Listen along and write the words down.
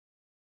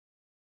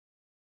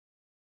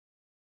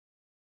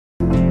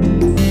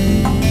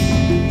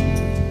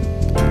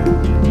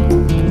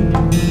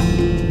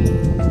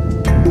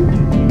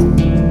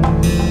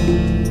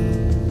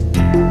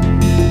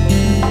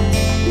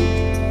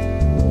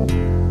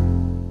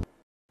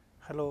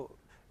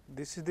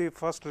This is the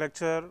first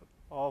lecture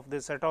of the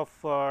set of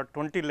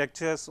 20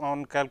 lectures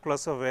on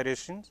calculus of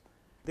variations.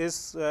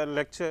 This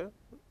lecture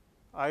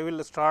I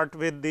will start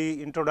with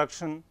the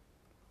introduction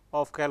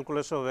of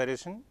calculus of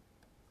variation.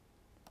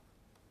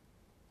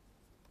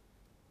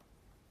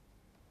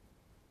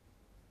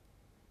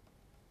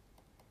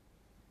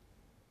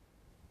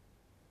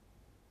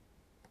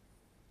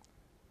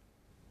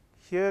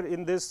 Here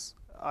in this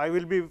I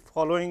will be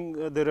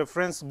following the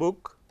reference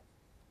book.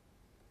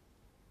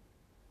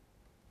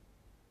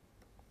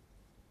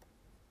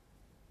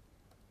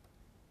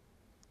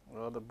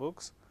 The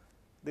books.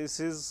 This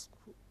is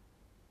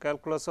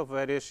calculus of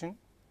variation.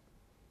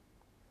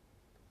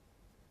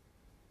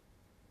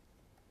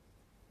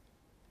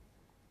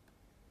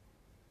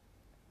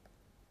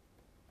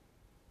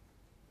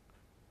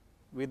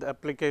 With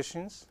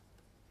applications.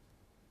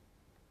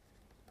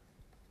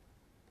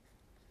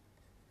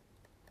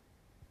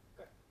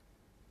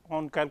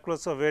 On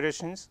calculus of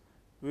variations,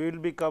 we will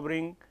be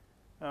covering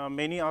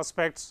many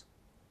aspects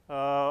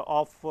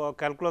of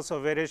calculus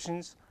of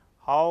variations,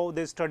 how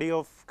the study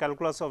of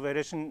calculus of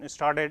variation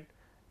started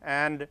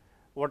and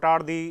what are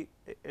the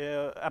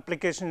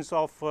applications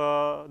of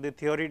the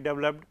theory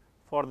developed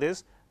for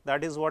this.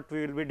 That is what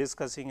we will be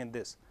discussing in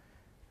this.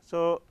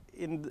 So,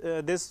 in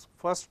this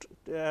first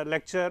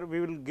lecture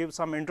we will give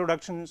some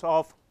introductions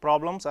of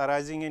problems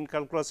arising in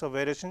calculus of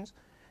variations.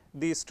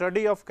 The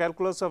study of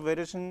calculus of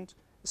variations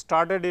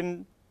started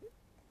in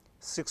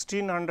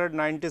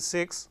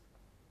 1696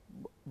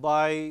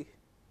 by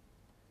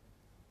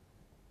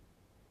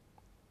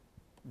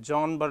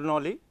John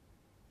Bernoulli.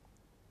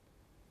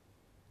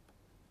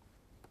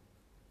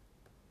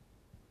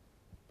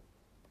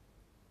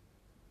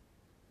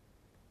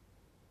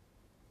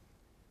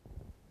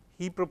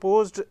 He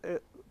proposed a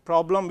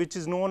problem which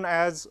is known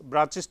as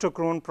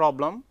Brachester-Krohn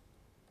problem.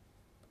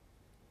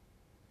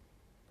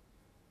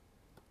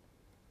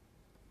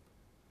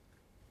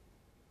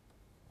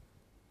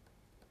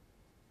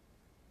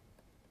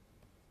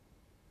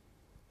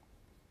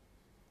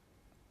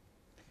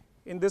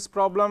 In this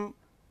problem,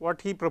 what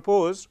he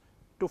proposed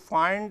to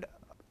find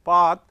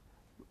path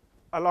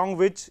along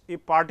which a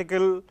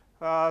particle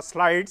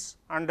slides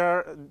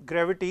under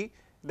gravity,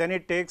 then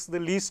it takes the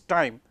least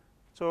time.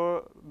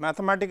 So,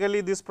 mathematically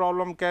this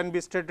problem can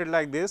be stated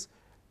like this,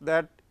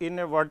 that in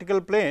a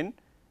vertical plane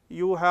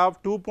you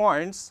have 2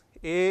 points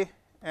A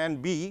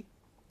and B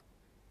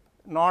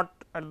not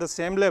at the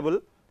same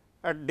level,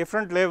 at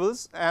different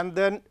levels, and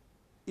then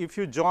if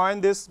you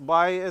join this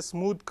by a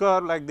smooth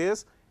curve like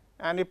this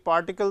and a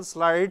particle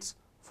slides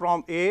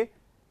from A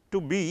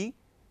to B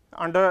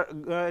under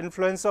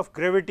influence of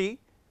gravity,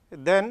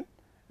 then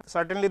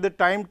certainly the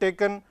time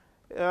taken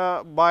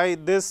by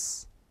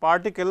this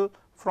particle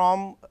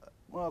from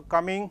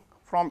coming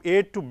from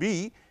A to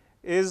B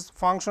is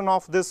function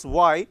of this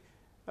y,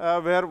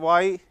 where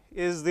y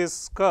is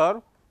this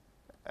curve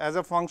as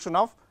a function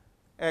of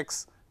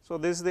x. So,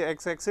 this is the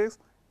x axis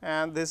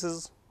and this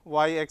is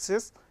y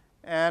axis,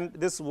 and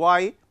this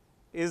y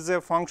is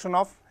a function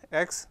of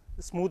x,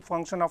 smooth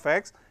function of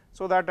x.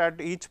 So, that at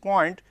each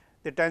point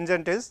the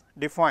tangent is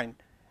defined.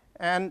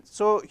 And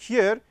so,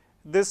 here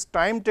this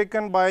time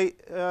taken by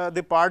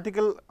the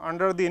particle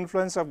under the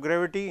influence of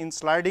gravity in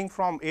sliding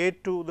from A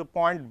to the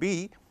point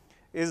B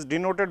is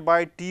denoted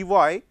by T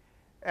y,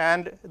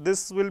 and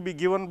this will be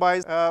given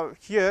by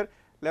here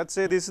let us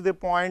say this is the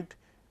point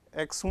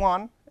x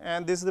 1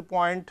 and this is the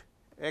point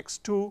x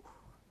 2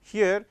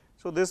 here.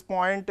 So, this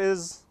point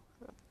is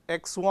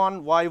x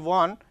 1 y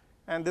 1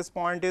 and this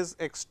point is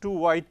x 2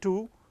 y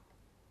 2.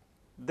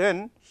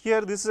 Then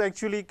here this is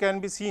actually can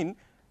be seen,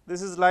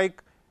 this is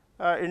like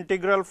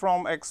integral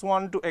from x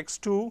 1 to x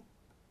 2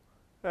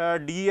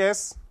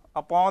 ds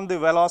upon the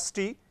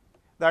velocity,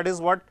 that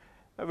is what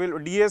will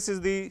ds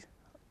is the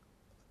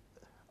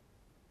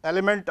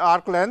element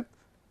arc length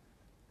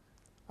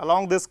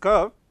along this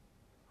curve.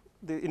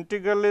 The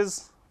integral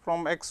is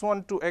from x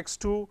 1 to x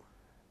 2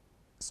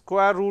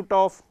 square root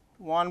of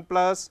 1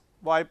 plus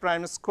y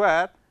prime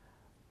square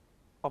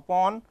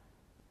upon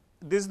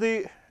this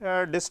the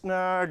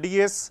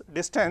ds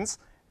distance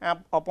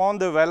upon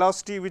the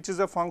velocity which is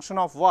a function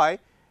of y,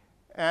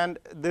 and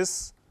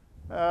this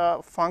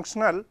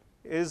functional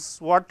is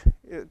what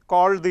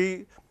called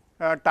the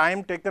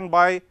time taken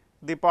by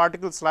the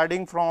particle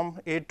sliding from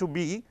A to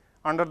B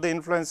under the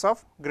influence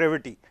of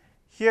gravity.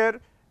 Here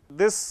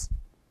this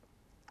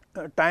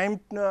time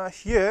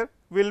here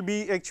will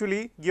be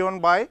actually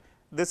given by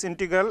this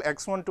integral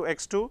x 1 to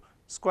x 2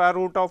 square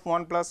root of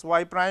 1 plus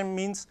y prime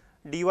means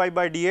dy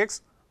by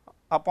dx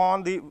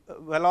upon the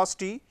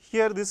velocity.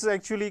 Here this is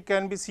actually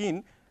can be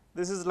seen,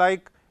 this is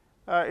like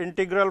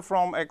integral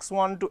from x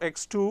 1 to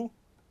x 2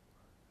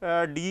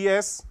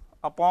 ds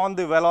upon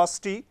the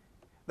velocity,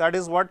 that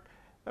is what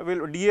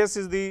will ds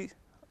is the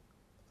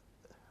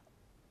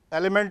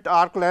element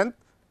arc length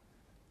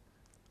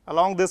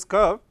along this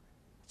curve.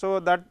 So,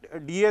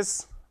 that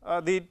ds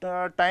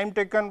the time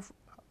taken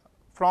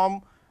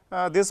from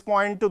this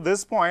point to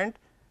this point.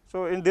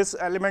 So, in this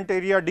element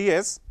area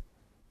ds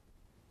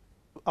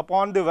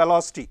upon the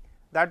velocity,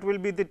 that will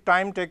be the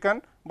time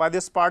taken by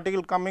this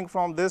particle coming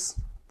from this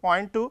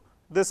point to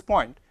this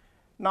point.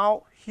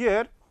 Now,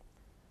 here,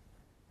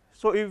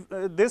 so if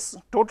this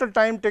total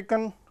time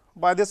taken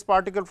by this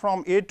particle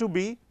from A to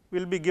B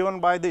will be given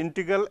by the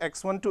integral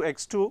x1 to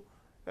x2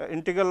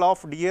 integral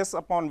of ds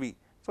upon v.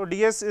 So,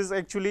 ds is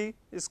actually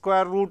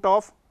square root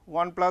of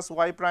 1 plus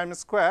y prime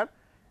square,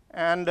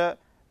 and the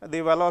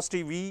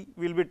velocity v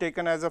will be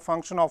taken as a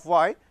function of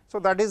y. So,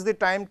 that is the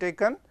time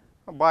taken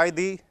by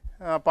the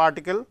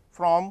particle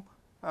from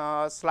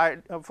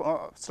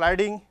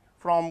sliding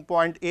from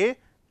point A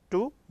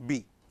to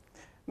B.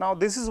 Now,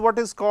 this is what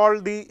is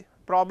called the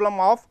problem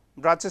of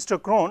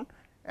Rochester-Krohn,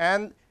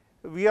 and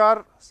we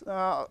are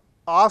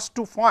asked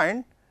to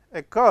find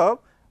a curve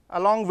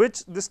along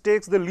which this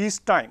takes the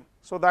least time.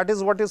 So, that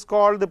is what is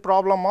called the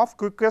problem of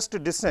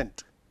quickest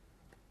descent.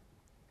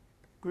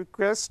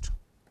 Quickest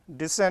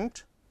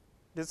descent.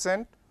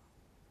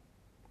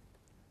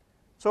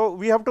 So,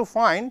 we have to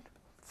find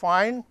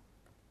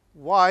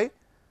y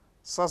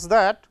such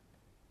that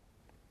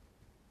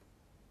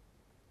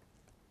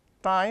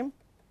time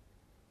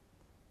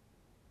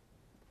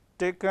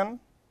taken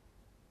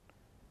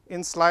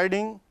in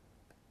sliding,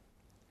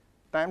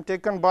 time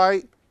taken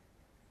by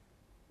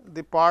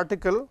the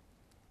particle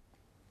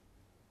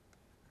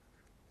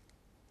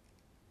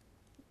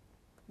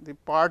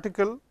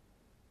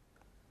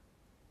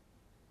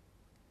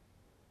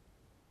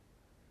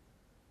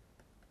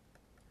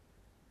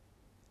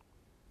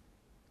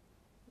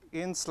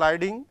in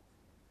sliding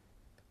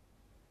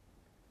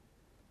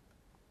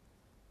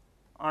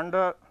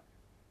under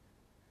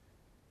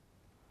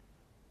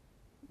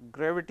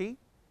gravity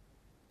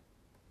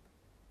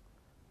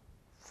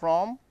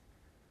from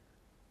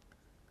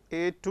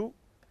A to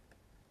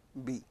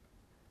B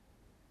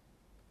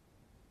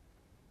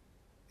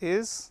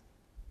is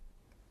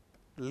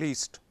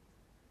least.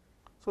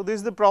 So, this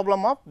is the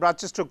problem of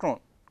Rochester-Krohn.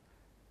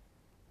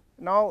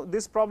 Now,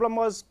 this problem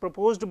was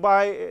proposed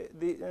by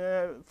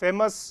the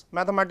famous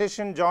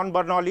mathematician John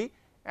Bernoulli,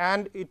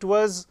 and it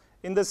was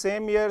in the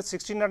same year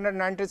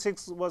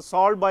 1696 was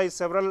solved by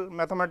several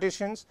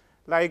mathematicians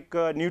like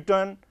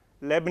Newton,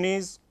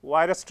 Leibniz,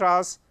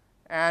 Weierstrass,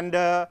 and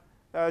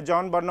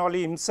John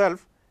Bernoulli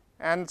himself,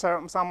 and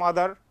some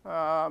other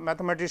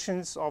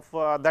mathematicians of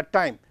that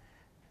time.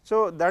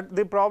 So, that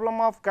the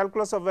problem of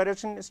calculus of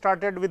variation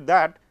started with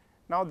that.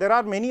 Now, there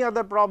are many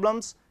other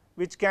problems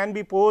which can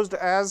be posed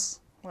as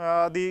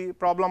the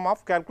problem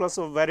of calculus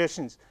of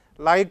variations,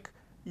 like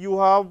you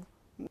have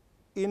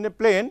in a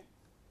plane,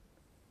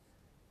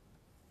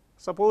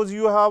 suppose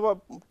you have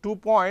 2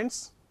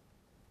 points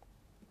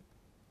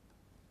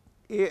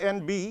A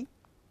and B,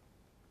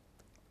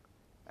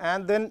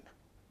 and then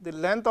the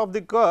length of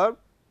the curve,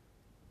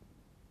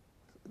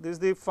 this is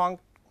the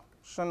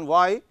function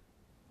y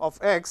of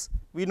x.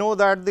 We know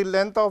that the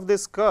length of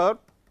this curve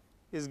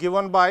is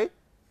given by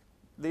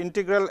the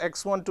integral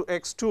x1 to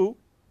x2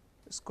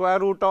 square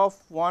root of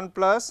 1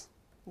 plus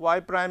y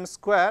prime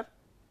square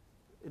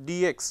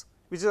dx,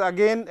 which is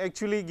again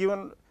actually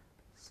given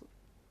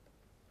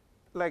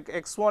like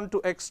x1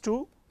 to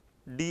x2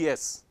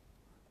 ds.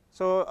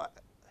 So,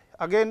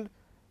 again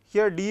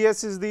here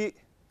ds is the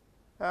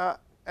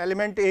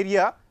element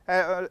area,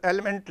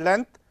 element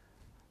length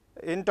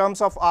in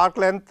terms of arc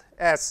length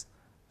s.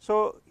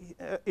 So,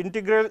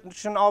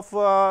 integration of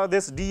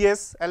this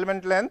ds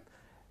element length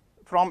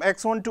from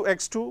x1 to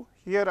x2,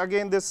 here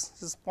again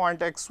this is point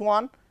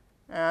x1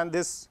 and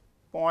this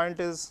point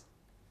is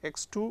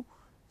x2.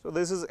 So,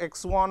 this is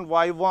x1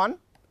 y1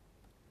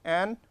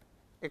 and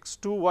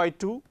x2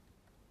 y2.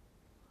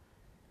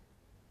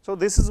 So,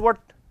 this is what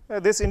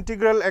this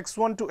integral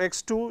x1 to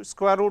x2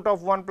 square root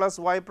of 1 plus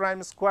y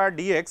prime square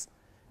dx,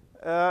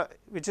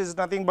 which is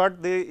nothing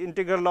but the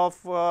integral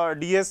of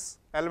ds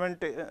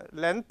element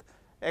length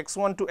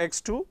x1 to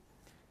x2.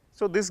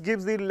 So, this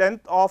gives the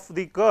length of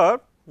the curve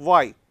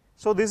y.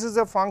 So, this is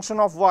a function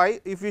of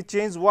y. If we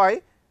change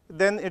y,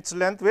 then its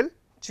length will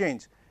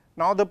change.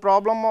 Now, the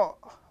problem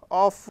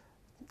of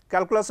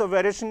calculus of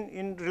variation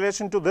in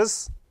relation to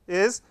this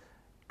is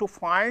to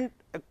find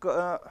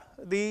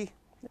the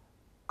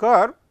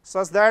curve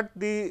such that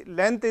the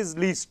length is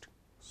least.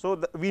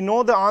 So, we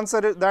know the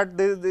answer is that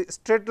the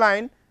straight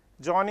line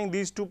joining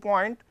these 2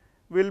 points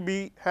will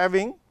be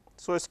having.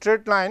 So, a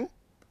straight line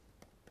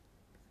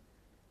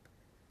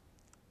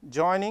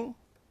joining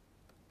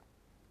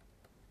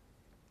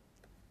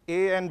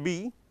A and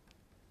B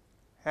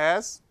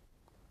has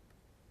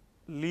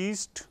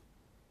least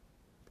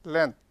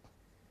length,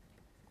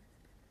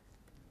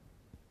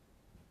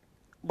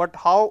 but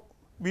how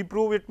we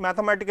prove it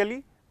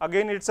mathematically?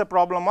 Again it is a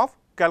problem of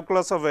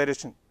calculus of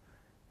variation.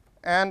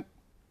 And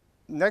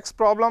next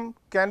problem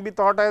can be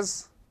thought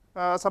as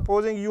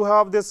supposing you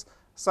have this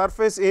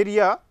surface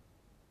area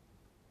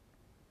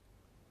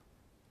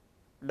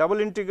double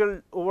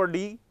integral over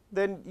d,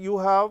 then you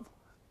have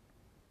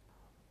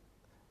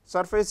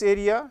surface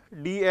area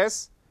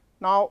ds,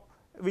 now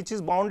which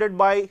is bounded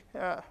by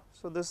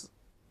so this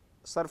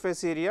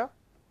surface area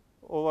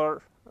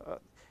over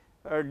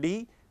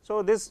d.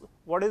 So, this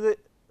what is the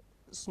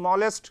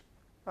smallest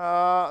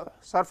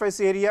surface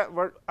area,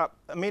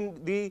 I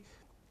mean the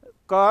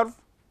curve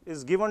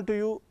is given to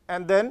you,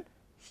 and then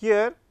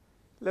here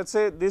let us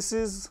say this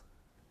is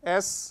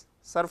S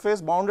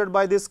surface bounded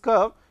by this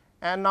curve,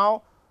 and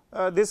now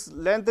this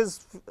length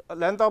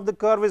of the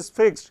curve is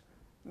fixed.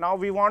 Now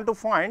we want to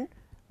find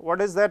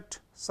what is that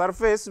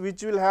surface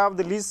which will have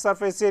the least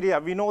surface area.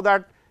 We know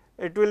that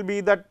it will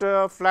be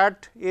that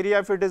flat area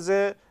if it is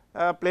a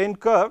plane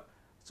curve.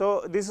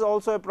 So this is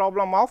also a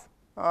problem of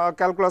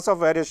calculus of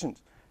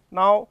variations.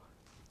 Now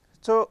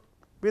so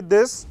with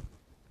this,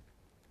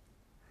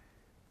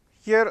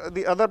 here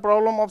the other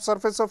problem of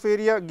surface of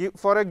area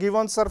for a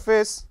given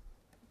surface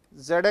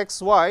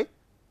zxy,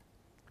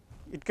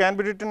 it can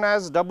be written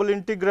as double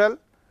integral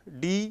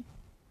d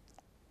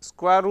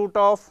square root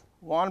of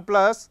 1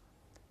 plus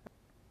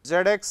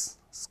zx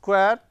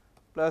square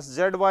plus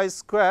zy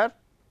square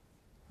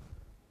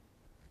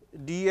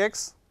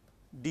dx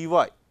dy.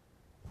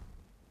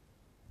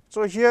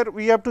 So here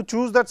we have to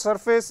choose that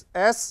surface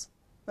S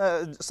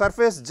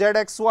surface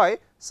zxy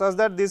such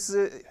that this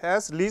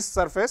has least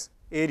surface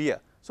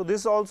area. So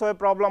this is also a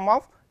problem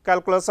of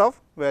calculus of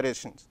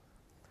variations.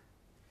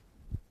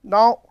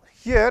 Now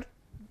here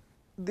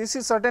this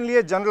is certainly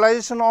a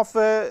generalization of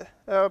a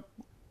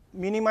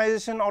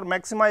minimization or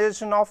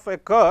maximization of a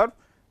curve,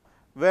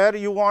 where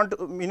you want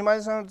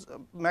minimization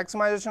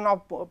maximization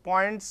of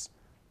points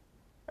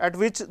at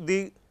which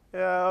the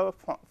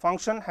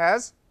function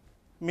has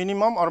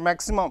minimum or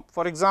maximum.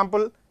 For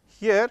example,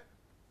 here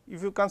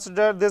if you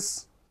consider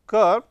this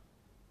curve,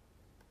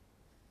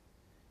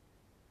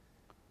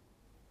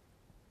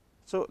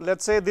 so let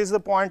us say this is the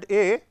point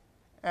A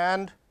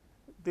and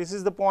this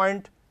is the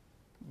point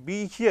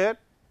B here.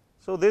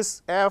 So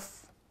this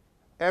f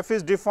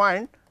is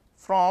defined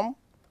from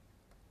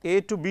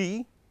A to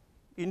B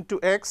into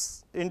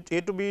x, in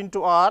A to B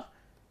into r,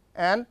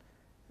 and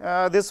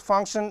this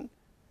function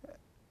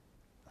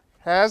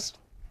has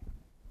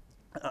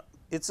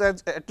it is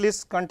at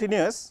least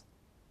continuous,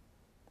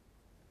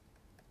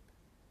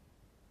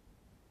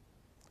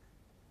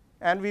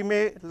 and we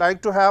may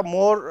like to have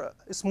more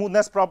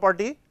smoothness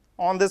property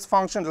on this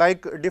function,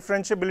 like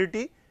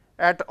differentiability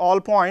at all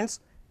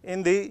points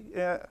in the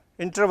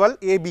interval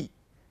a b.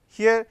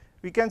 Here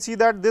we can see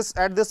that this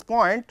at this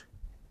point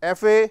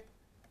f a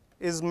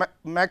is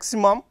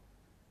maximum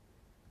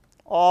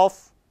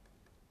of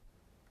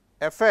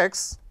f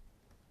x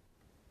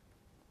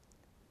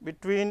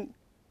between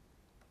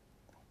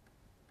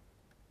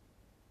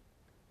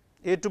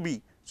A to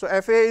B. So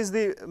f a is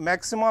the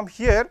maximum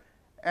here,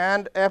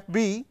 and f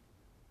b,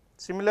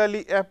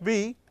 similarly f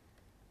b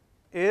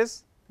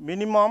is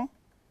minimum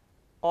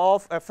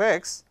of f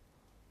x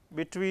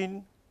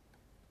between.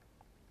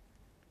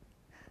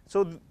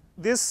 So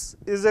this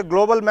is a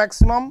global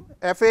maximum,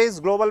 f a is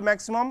global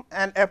maximum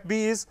and f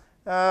b is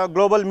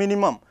global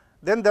minimum.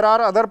 Then there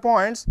are other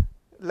points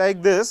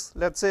like this,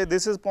 let us say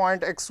this is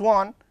point x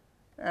 1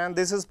 and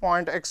this is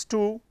point x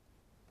 2,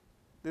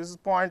 this is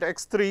point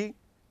x 3.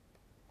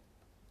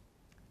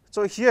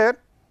 So here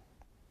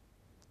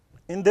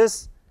in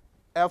this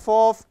f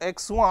of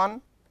x 1,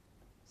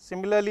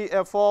 similarly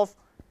f of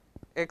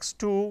x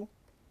 2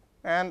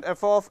 and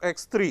f of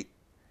x 3.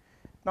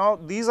 Now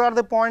these are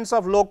the points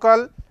of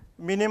local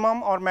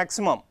minimum or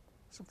maximum.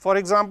 So for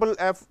example,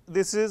 f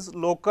this is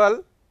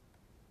local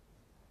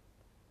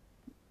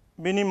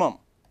minimum,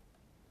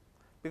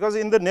 because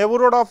in the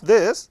neighborhood of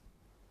this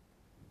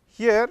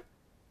here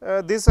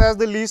this has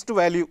the least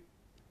value.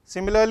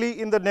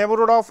 Similarly in the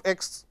neighborhood of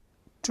x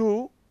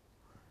 2,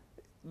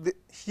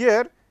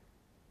 here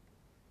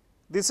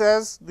this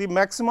has the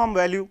maximum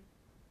value.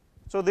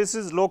 So this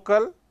is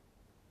local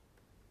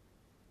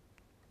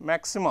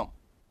maximum.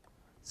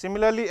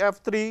 Similarly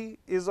f 3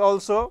 is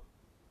also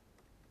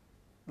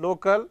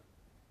local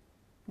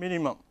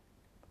minimum,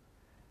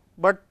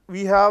 but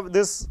we have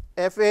this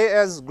f a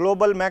as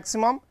global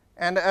maximum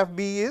and f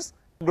b is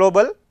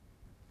global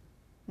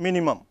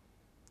minimum.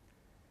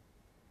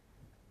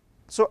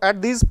 So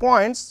at these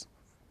points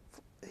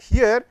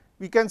here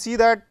we can see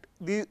that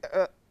the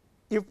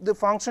if the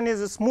function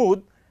is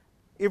smooth,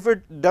 if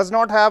it does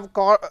not have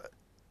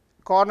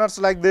corners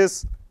like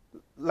this,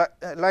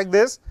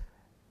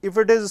 if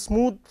it is a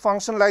smooth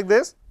function like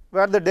this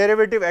where the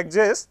derivative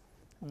exists,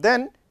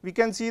 then we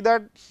can see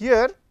that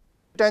here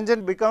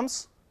tangent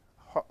becomes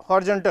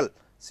horizontal.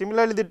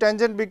 Similarly the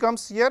tangent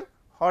becomes here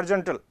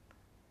horizontal,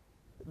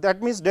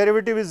 that means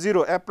derivative is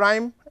 0, f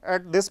prime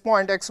at this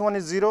point x 1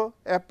 is 0,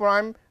 f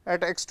prime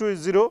at x 2 is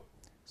 0.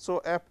 So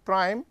f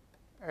prime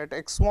at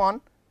x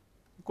 1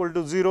 equal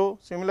to 0,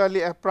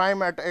 similarly f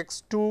prime at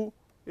x 2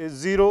 is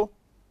 0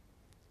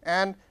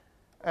 and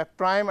f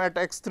prime at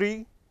x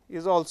 3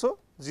 is also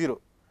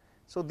 0.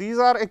 So these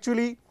are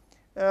actually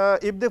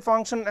if the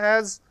function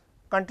has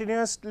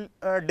continuous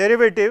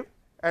derivative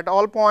at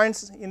all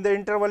points in the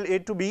interval a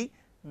to b,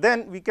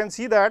 then we can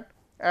see that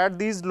at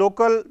these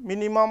local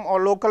minimum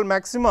or local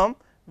maximum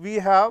we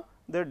have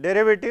the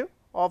derivative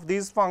of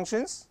these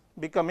functions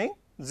becoming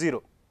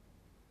 0.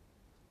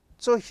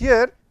 So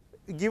here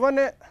given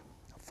a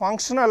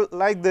functional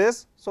like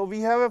this, so we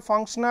have a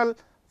functional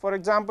for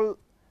example,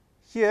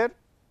 here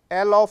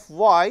L of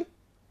y,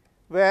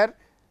 where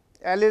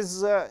L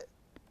is a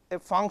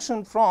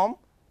function from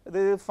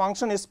the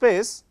function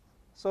space.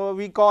 So,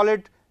 we call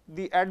it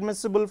the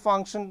admissible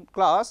function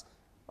class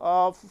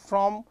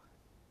from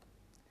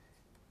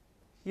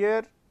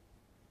here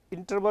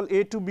interval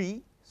a to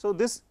b. So,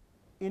 this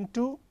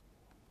into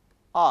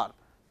R,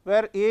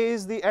 where A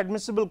is the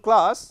admissible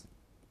class,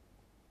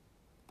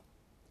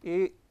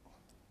 A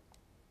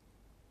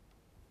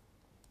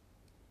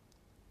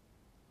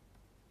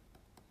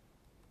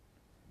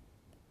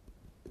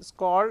is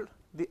called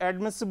the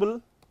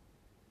admissible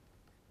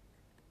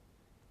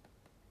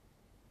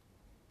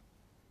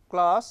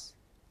class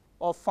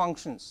of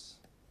functions.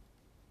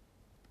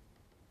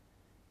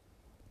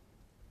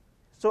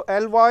 So,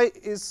 Ly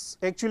is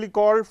actually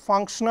called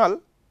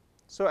functional.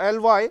 So,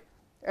 Ly,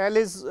 L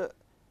is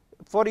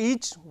for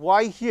each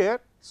y here.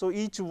 So,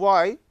 each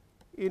y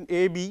in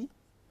A B,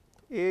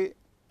 A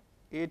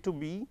to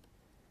B,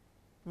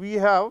 we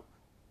have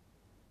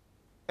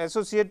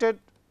associated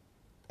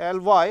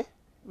Ly,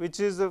 which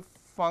is a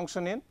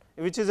function in,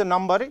 which is a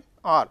number in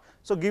R.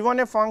 So, given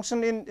a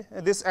function in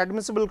this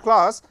admissible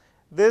class,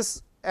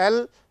 this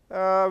L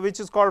which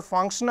is called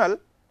functional,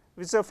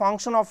 which is a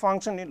function of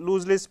function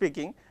loosely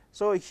speaking.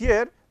 So,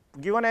 here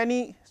given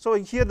any, so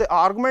here the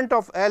argument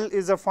of L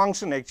is a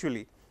function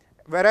actually,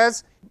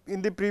 whereas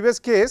in the previous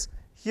case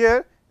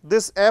here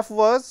this f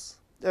was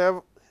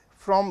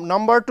from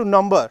number to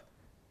number.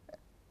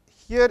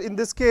 Here in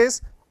this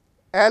case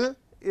L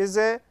is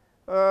a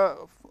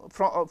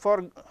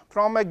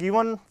from a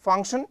given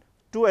function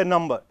to a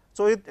number.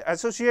 So, it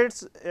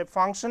associates a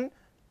function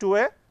to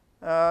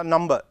a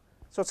number.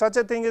 So, such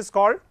a thing is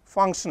called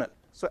functional.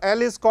 So,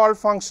 L is called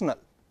functional.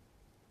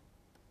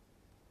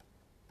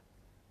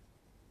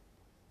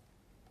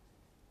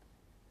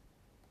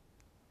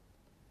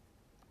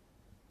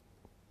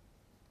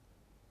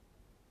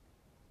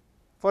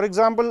 For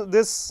example,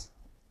 this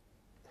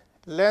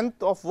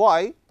length of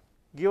y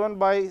given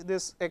by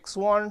this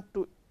x1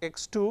 to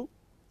x2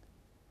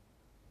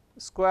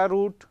 square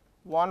root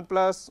 1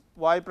 plus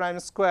y prime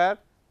square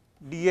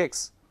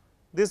dx.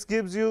 This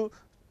gives you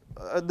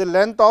the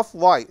length of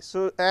y.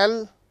 So,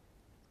 L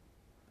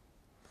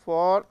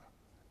for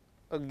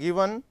a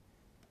given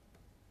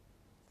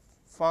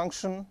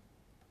function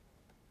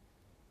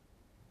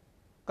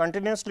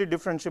continuously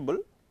differentiable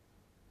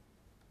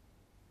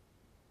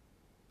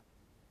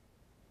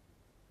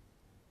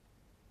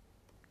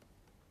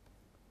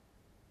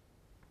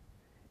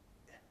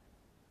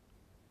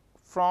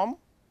from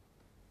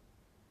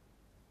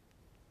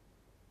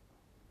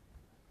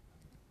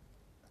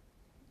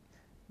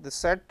the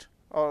set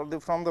or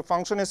from the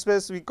function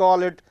space, we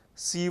call it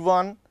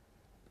C1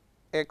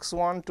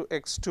 x1 to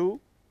x2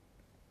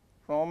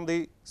 from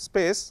the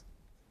space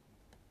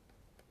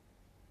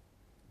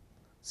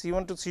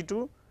C1 to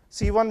C2.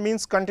 C1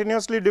 means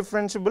continuously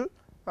differentiable,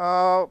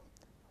 the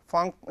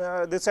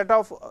set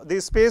of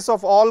the space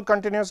of all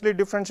continuously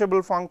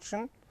differentiable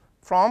function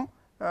from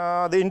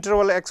the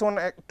interval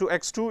x1 to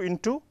x2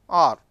 into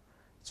R.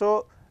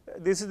 So,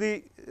 this is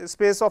the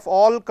space of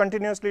all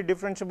continuously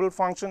differentiable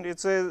function.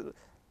 It is a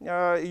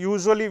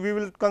usually we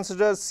will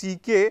consider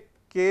Ck,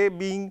 k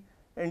being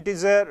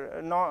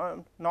integer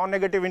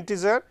non-negative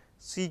integer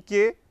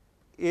Ck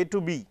a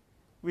to b,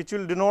 which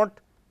will denote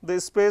the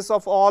space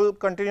of all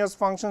continuous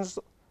functions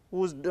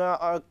whose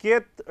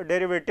kth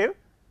derivative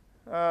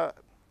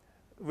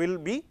will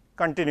be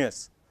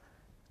continuous.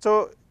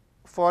 So,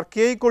 for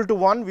k equal to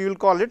 1, we will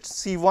call it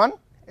C1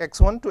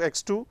 x1 to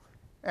x2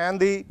 and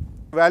the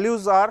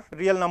values are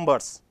real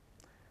numbers.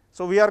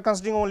 So, we are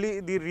considering only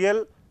the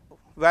real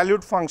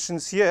valued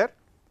functions here,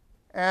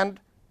 and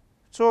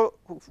so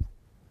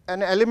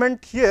an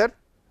element here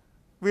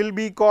will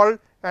be called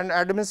an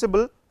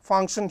admissible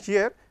function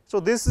here. So,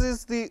 this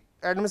is the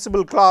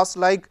admissible class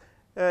like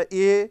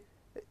a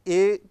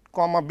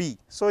comma b.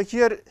 So,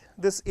 here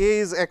this a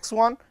is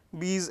x1,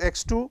 b is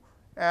x2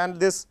 and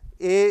this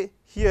a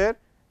here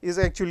is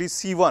actually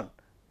C1.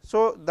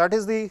 So, that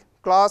is the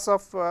class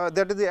of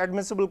that is the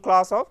admissible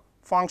class of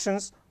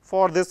functions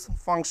for this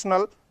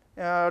functional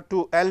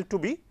to L to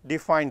be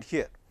defined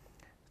here.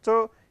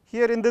 So,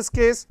 here in this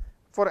case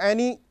for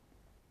any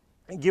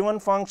given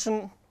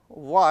function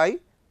y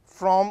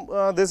from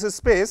this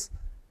space,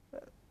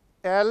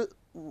 L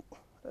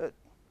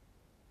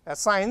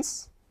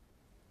assigns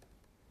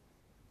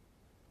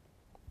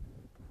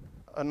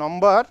a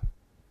number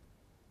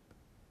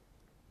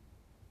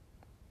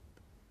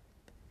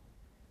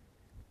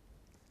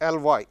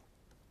Ly.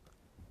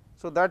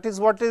 So, that is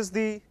what is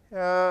the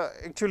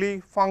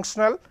actually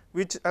functional,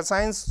 which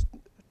assigns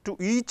to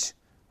each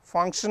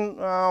function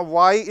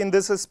y in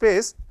this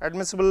space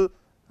admissible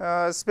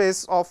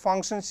space of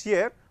functions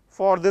here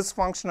for this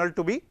functional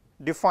to be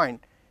defined.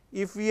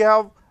 If we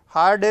have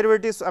higher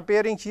derivatives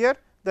appearing here,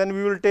 then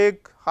we will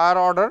take higher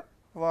order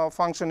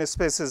function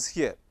spaces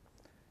here.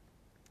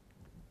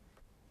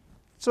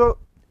 So,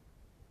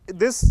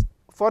 this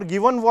for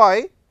given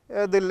y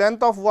the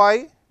length of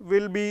y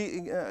will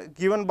be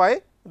given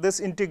by this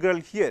integral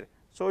here.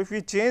 So, if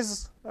we change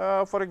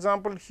for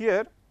example,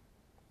 here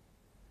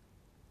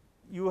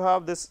you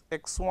have this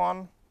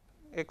x1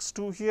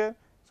 x2 here.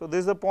 So,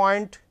 this is the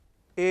point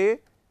A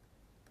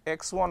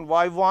x1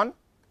 y1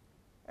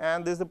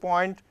 and this is the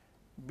point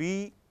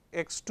B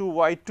x2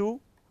 y2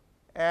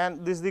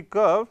 and this is the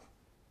curve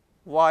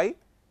y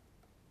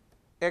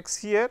x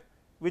here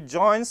which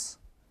joins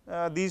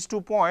these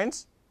 2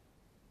 points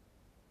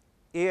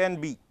A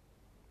and B.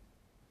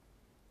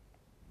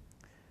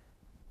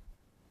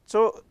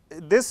 So,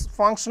 this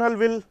functional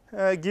will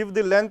give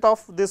the length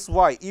of this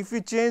y. If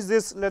we change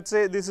this, let us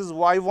say this is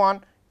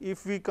y1,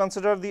 if we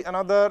consider the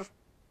another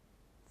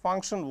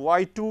function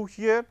y2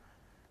 here.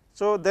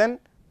 So, then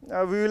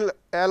we will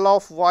L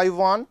of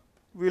y1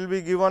 will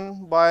be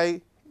given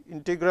by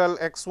integral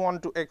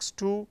x1 to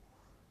x2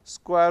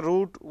 square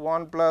root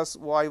 1 plus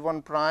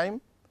y1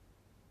 prime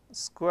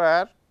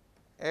square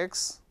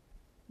x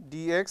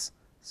dx.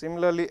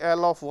 Similarly,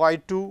 L of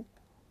y2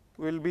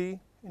 will be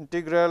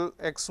integral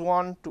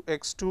x1 to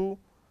x2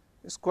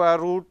 square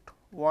root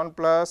 1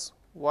 plus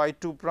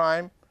y2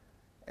 prime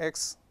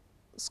x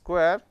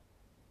square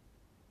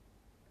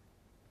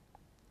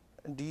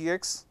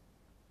dx,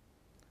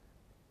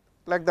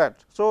 like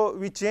that. So,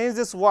 we change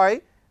this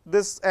y,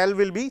 this L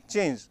will be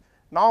changed.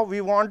 Now,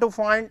 we want to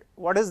find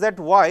what is that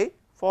y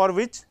for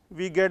which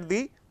we get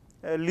the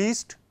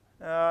least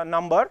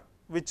number,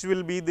 which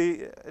will be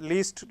the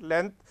least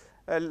length,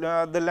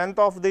 the length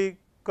of the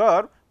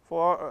curve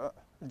for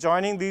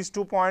joining these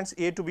 2 points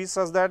A to B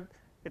such that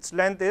its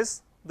length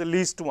is the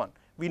least one.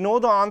 We know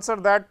the answer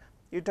that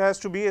it has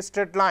to be a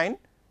straight line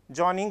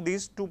joining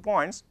these 2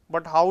 points,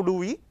 but how do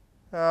we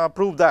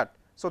prove that?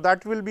 So,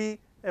 that will be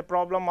a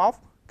problem of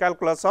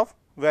calculus of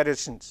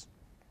variations.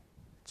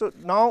 So,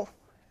 now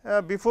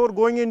before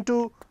going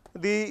into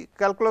the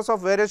calculus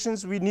of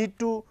variations, we need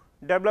to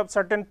develop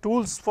certain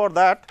tools for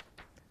that.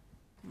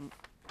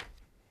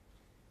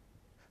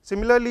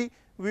 Similarly,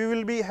 we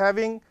will be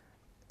having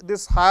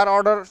this higher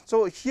order.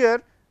 So,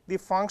 here the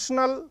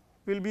functional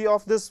will be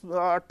of this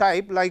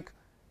type, like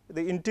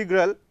the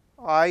integral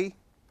I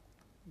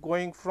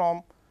going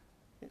from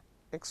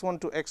x1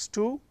 to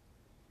x2,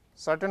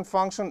 certain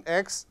function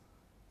x,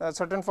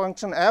 certain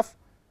function f,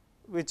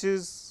 which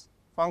is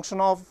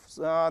function of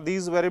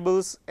these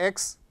variables.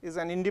 X is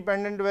an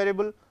independent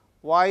variable,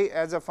 y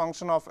as a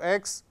function of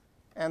x,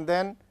 and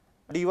then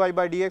dy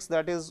by dx,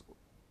 that is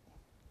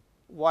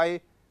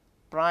y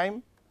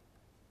prime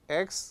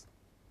x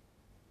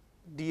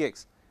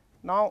dx.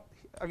 Now,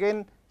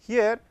 again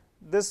here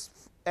this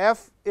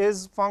f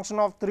is function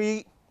of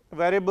 3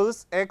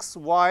 variables x,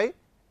 y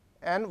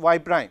and y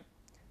prime.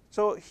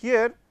 So,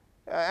 here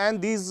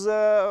and these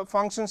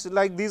functions,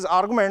 like these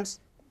arguments,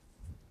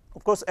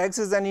 of course, x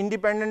is an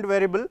independent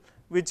variable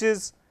which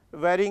is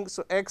varying.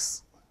 So,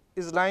 x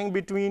is lying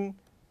between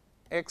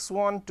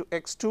x1 to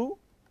x2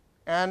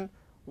 and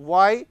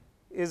y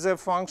is a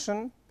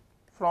function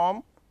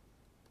from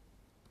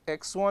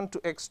x1 to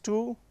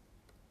x2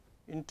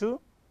 into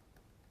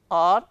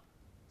R,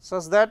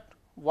 such that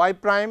y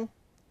prime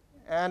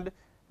and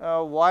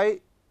y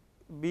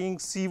being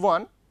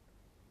C1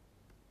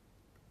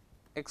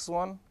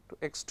 x1 to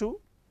x2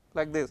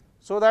 like this.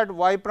 So, that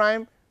y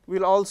prime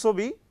will also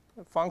be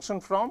a function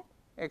from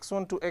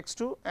x1 to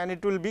x2 and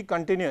it will be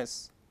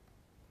continuous.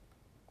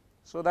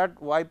 So,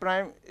 that y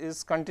prime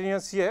is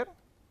continuous here,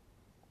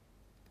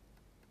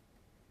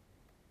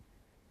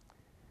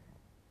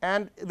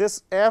 and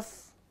this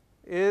f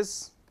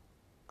is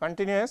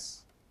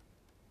continuous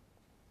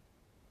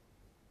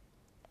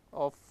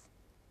of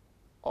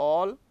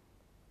all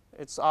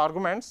its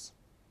arguments.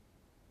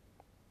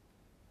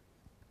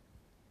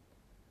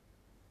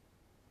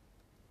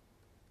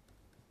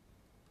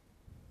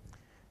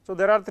 So,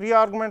 there are 3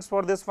 arguments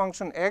for this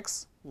function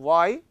x,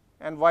 y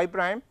and y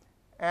prime,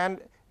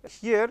 and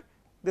here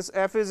this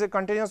f is a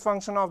continuous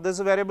function of this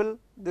variable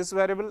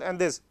and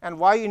this, and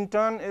y in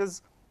turn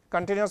is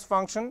continuous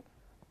function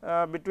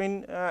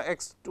between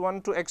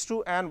x1 to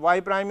x2, and y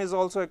prime is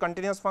also a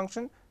continuous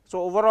function.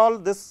 So, overall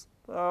this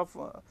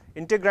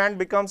integrand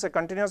becomes a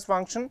continuous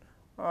function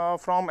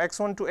from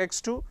x1 to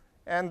x2,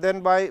 and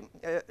then by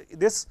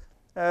this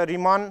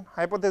Riemann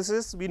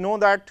hypothesis we know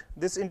that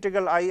this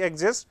integral I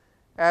exists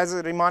as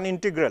a Riemann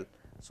integral.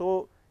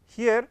 So,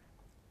 here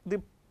the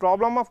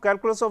problem of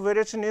calculus of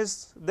variation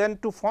is then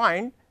to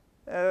find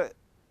a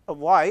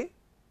y,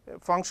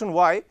 function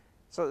y,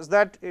 so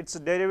that its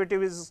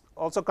derivative is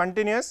also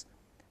continuous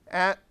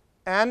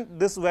and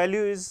this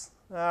value is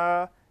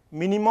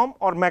minimum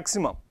or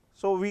maximum.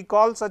 So, we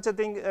call such a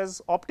thing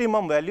as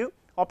optimum value,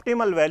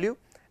 optimal value,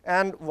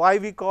 and y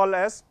we call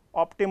as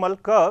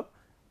optimal curve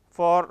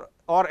for,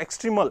 or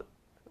extremal,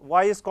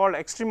 y is called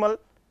extremal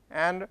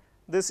and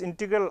this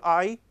integral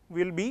I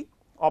will be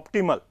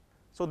optimal.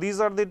 So, these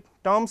are the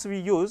terms we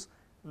use,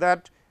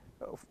 that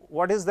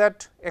what is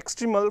that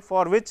extremal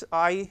for which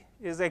I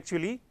is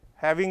actually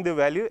having the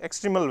value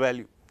extremal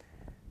value.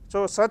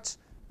 So, such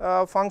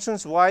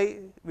functions y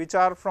which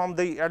are from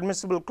the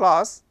admissible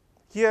class,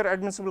 here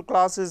admissible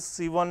class is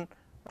C1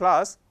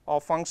 class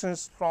of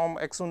functions from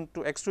x1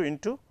 to x2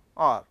 into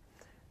R.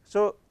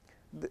 So,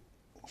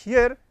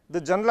 here the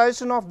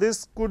generalization of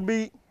this could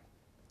be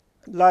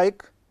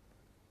like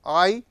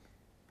I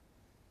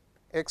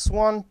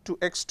x1 to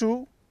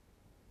x2,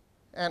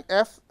 and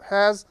f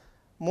has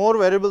more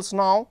variables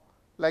now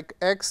like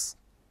x,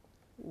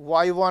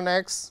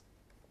 y1x,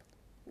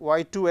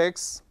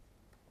 y2x,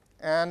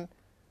 and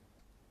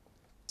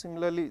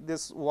similarly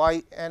this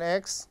y and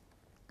x,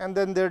 and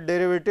then their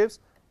derivatives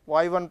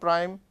y1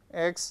 prime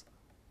x,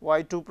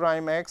 y2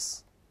 prime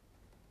x,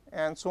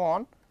 and so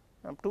on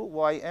up to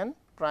yn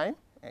prime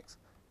x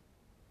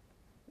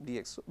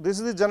dx. So, this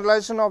is the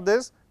generalization of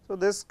this. So,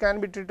 this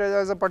can be treated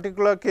as a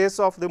particular case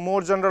of the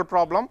more general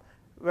problem,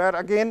 where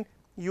again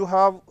you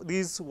have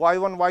these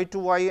y1,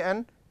 y2,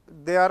 yn,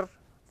 they are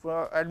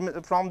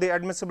from the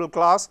admissible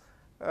class,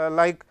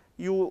 like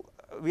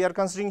we are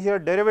considering here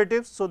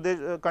derivatives. So,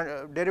 the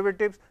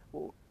derivatives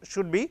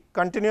should be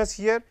continuous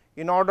here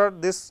in order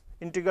this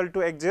integral to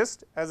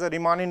exist as a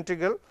Riemann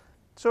integral.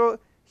 So,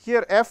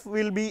 here f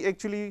will be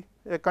actually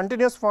a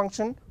continuous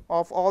function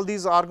of all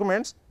these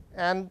arguments,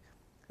 and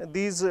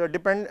these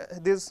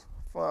x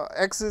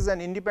is an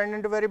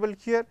independent variable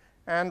here,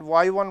 and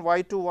y1,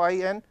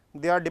 y2, yn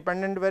they are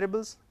dependent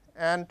variables,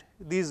 and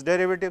these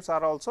derivatives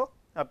are also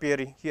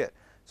appearing here.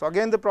 So,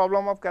 again the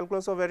problem of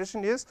calculus of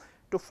variation is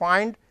to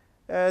find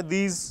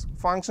these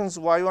functions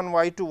y1,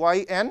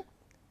 y2, yn,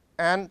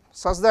 and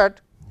such that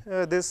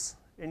this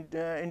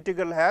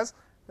integral has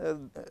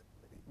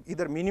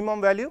either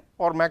minimum value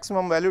or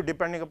maximum value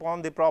depending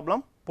upon the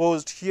problem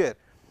posed here.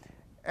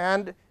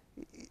 And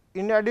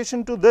in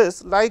addition to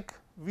this, like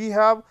we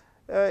have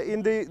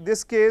in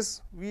this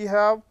case we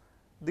have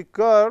the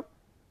curve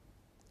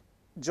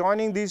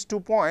joining these 2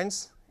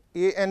 points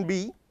a and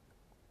b.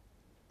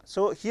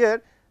 So,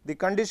 here the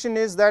condition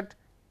is that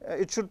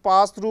it should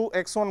pass through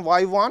x1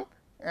 y1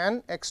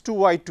 and x2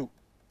 y2.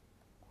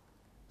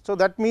 So,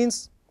 that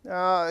means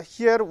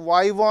here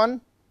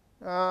y1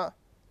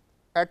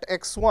 at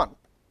x1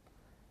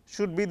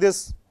 should be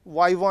this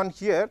y1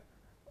 here,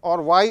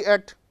 or y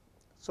at,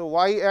 so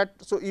y at,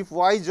 so if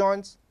y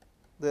joins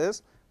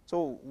this,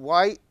 so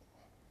y,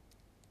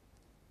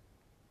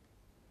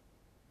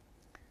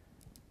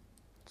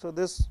 so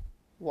this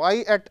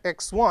y at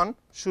x1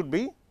 should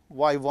be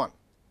y1.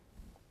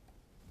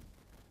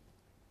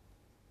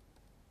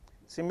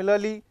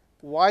 Similarly,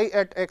 y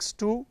at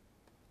x2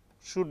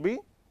 should be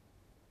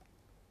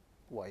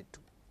y2,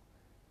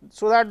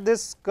 so that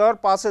this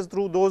curve passes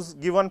through those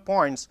given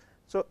points.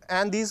 So,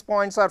 and these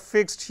points are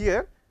fixed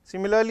here.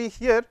 Similarly,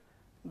 here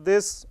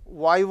this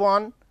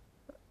y1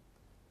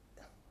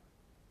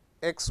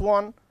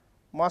 x1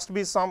 must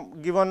be some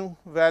given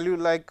value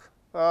like,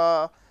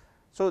 so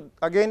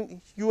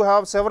again you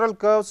have several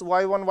curves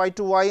y1,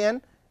 y2,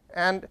 yn,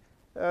 and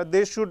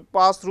they should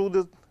pass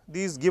through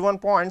these given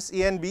points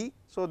a and b.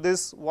 So,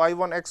 this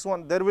y1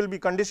 x1, there will be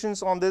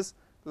conditions on this,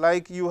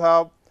 like you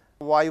have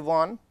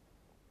y1,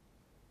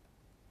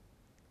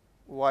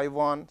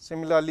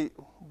 similarly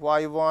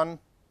y1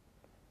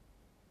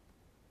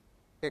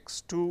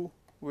 x2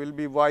 will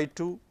be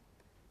y2,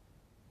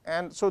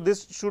 and so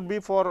this should be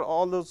for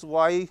all those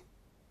y2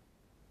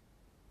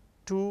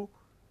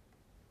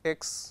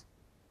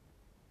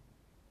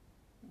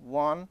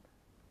 x1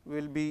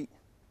 will be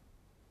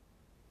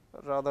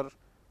rather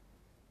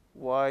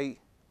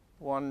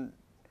y1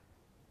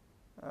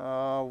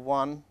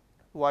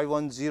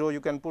 y1 0 you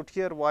can put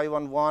here,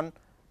 y1 1,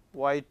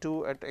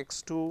 y2 at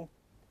x2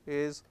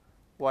 is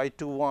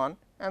y2 1,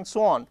 and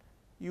so on.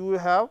 You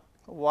have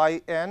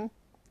yn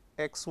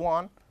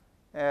x1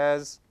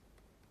 as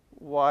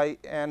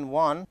yn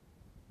 1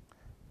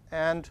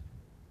 and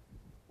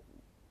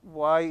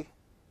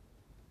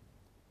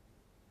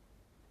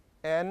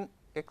yn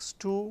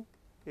x2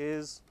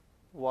 is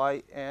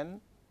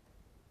yn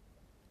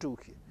 2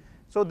 here.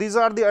 So, these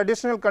are the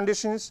additional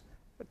conditions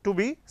to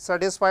be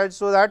satisfied,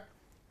 so that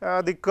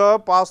the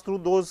curve pass through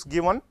those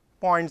given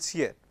points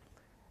here.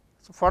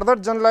 So, further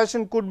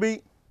generalization could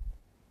be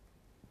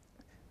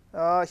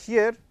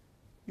here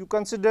you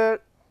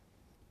consider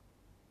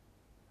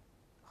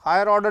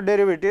higher order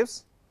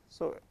derivatives.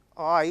 So,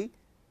 I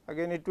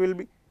again it will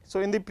be,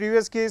 so in the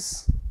previous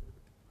case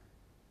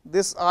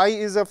this I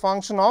is a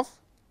function of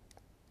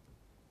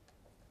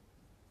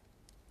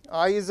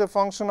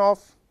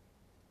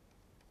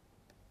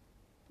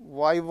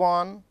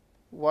y1,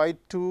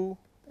 y2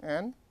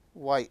 and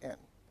yn,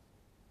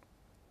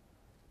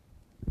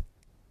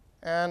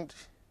 and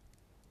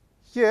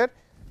here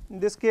in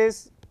this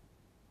case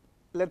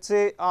let us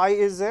say I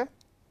is a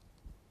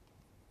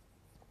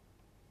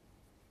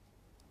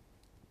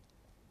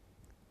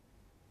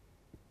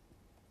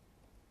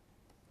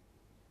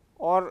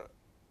or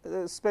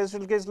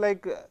special case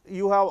like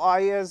you have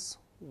I as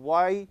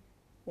y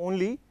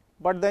only,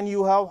 but then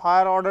you have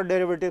higher order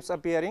derivatives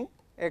appearing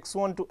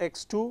x1 to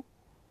x2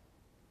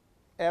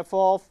 f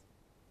of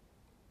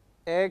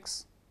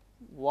x,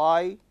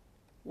 y,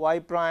 y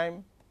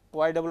prime,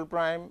 y double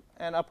prime,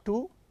 and up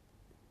to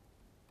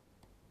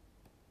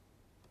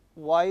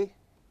y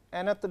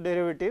nth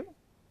derivative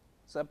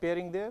is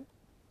appearing there.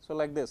 So,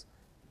 like this.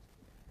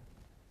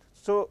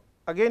 So,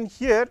 again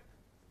here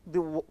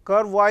the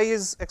curve y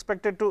is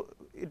expected to,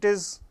 it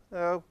is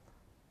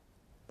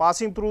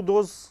passing through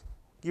those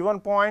given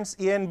points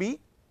a and b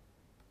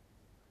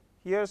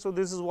here. So,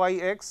 this is y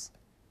x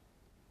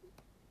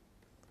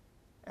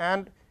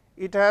and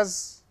it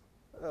has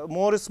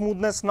more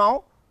smoothness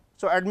now.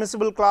 So,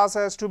 admissible class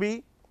has to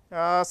be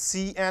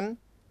C n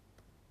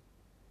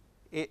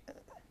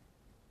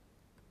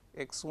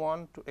x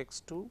 1 to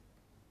x 2 .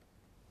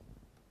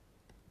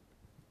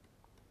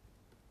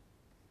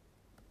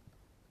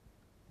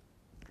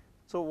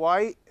 So,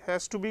 y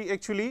has to be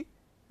actually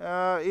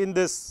in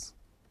this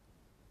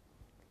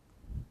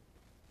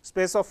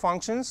space of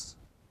functions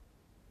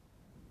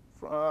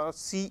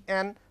C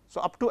n.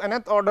 So, up to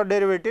nth order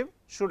derivative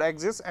should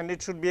exist and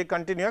it should be a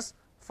continuous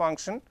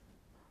function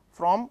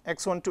from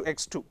x 1 to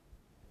x 2.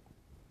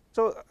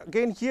 So,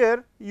 again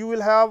here you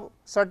will have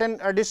certain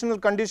additional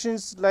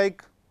conditions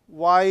like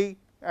y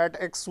at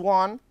x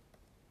 1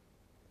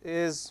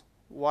 is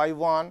y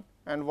 1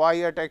 and y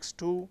at x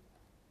 2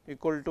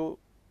 equal to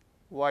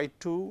y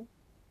 2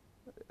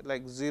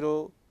 like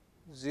 0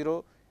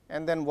 0,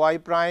 and then y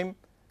prime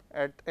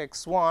at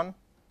x 1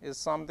 is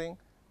something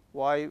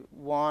y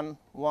 1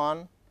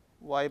 1,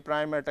 y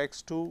prime at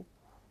x 2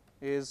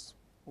 is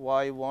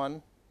y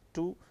 1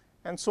 2,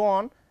 and so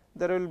on.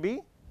 There will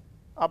be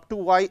up to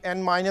y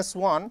n minus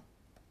 1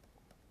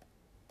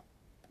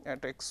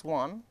 at x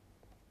 1,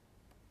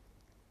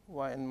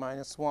 y n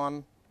minus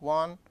 1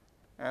 1,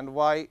 and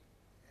y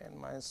n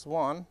minus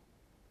 1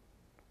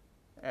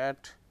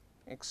 at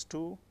x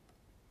 2,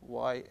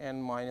 y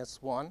n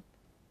minus 1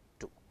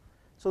 2.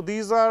 So,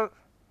 these are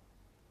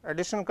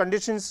additional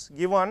conditions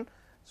given,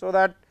 so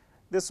that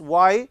this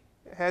y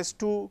has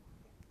to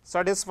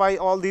satisfy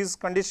all these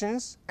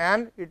conditions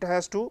and it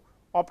has to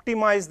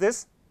optimize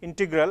this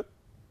integral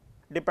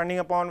depending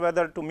upon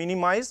whether to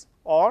minimize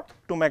or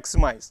to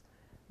maximize.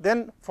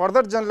 Then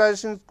further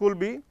generalizations could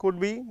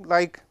be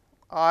like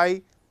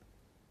I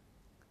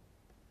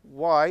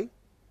y,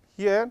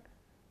 here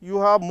you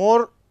have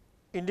more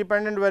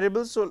independent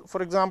variables. So,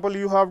 for example,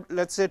 you have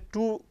let us say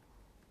 2.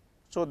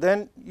 So,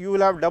 then you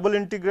will have double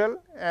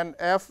integral and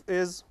f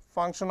is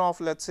function of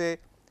let us say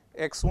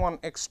x 1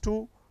 x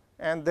 2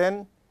 and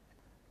then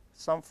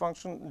some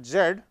function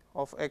z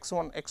of x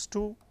 1 x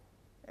 2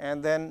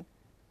 and then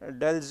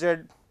del z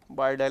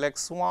by del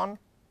x 1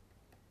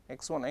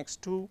 x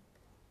 2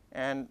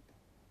 and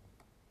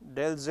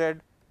del z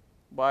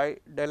by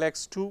del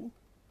x 2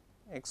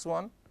 x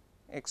 1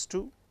 x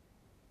 2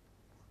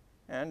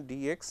 and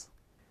dx.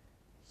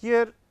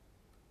 Here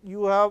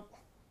you have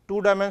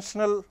two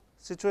dimensional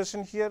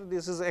situation here,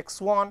 this is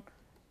x 1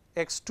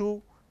 x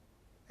 2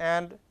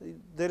 and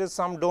there is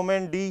some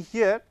domain D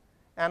here,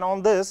 and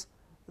on this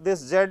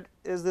z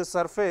is the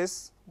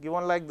surface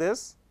given like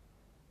this.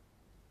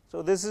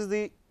 So, this is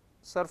the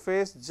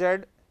surface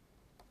z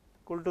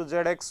equal to z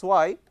x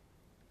y.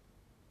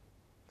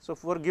 So,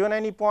 for given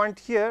any point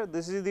here,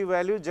 this is the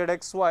value z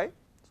x y.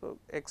 So,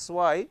 x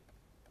y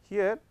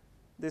here,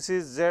 this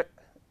is z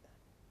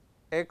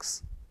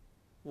x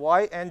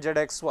y and z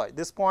x y.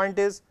 This point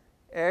is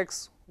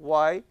x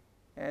y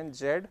and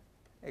z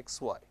x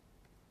y.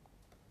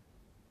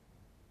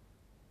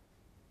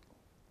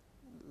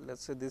 Let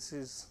us say this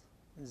is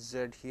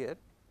z here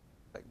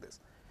like this.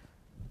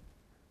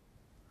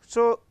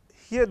 So,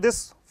 here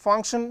this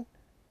function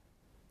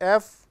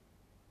f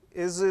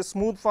is a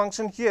smooth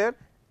function here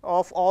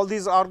of all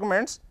these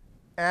arguments,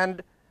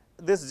 and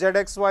this z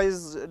x y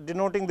is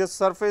denoting this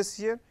surface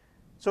here.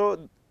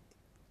 So,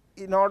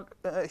 in order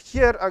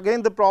here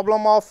again the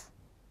problem of,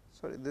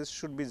 sorry, this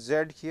should be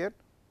z here.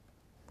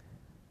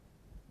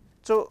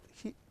 So,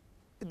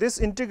 this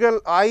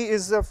integral I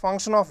is a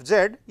function of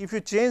z. If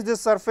you change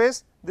this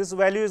surface, this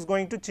value is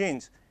going to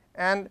change,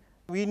 and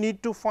we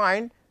need to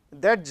find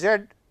that z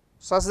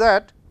such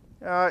that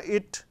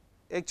it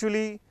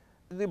actually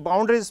the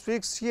boundary is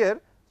fixed here.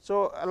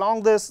 So,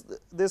 along this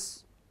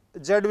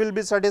z will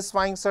be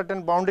satisfying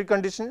certain boundary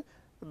condition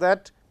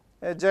that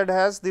z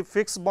has the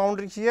fixed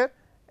boundary here,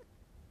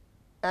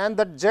 and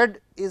that z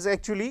is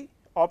actually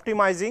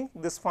optimizing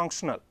this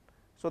functional.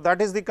 So,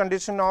 that is the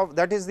condition of,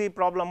 that is the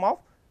problem of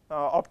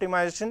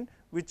optimization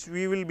which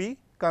we will be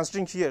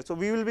considering here. So,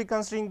 we will be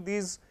considering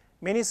these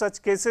many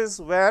such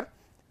cases where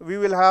we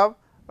will have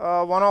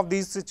one of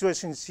these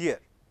situations here.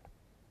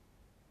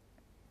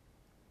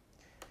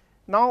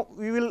 Now,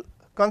 we will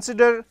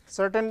consider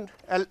certain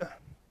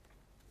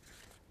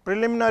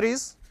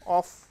preliminaries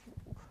of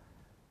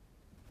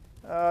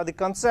the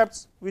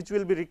concepts which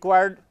will be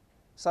required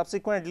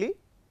subsequently.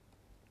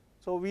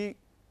 So, we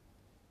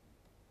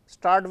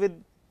start with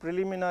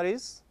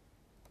preliminaries.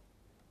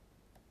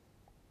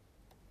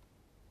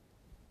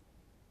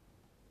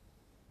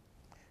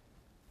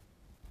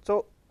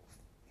 So,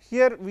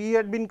 here we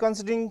had been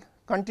considering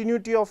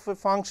continuity of a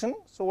function.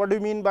 So, what do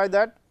you mean by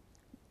that?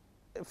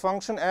 A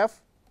function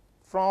f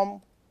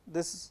from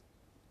this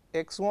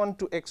x 1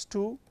 to x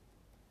 2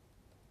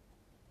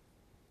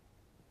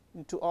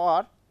 into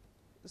R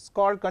is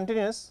called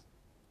continuous.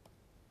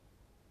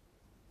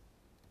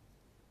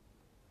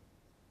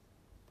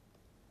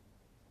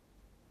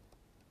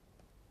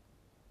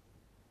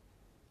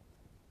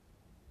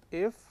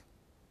 if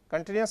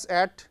continuous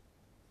at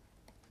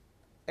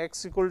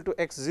x equal to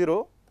x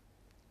 0,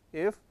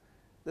 if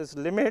this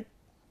limit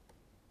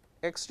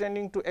x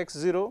tending to x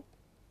 0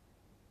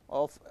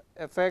 of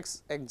f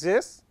x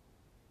exists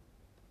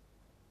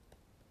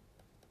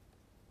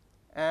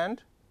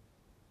and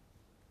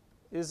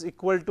is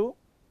equal to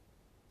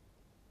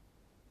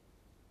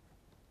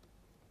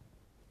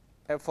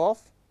f of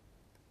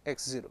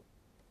x 0.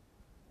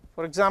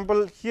 For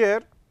example,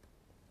 here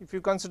if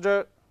you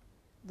consider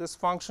this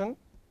function,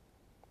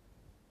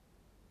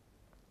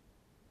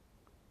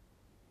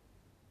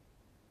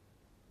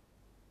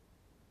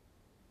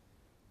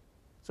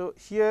 so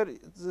here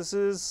this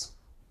is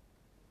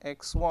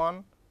x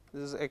 1,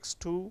 this is x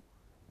 2,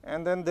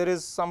 and then there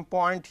is some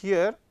point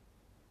here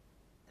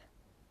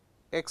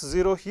x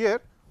 0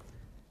 here.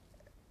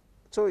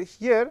 So,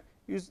 here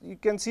you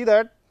can see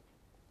that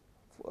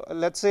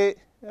let us say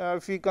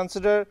if we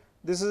consider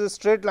this is a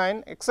straight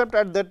line, except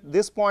at that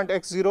this point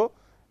x 0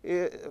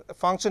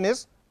 function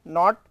is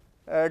not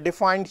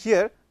defined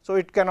here. So,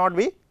 it cannot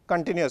be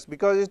continuous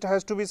because it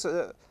has to be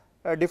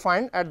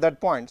defined at that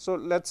point. So,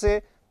 let us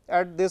say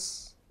at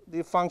this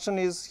the function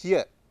is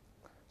here.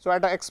 So,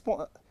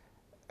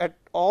 at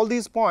all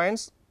these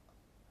points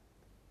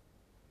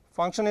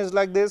function is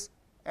like this,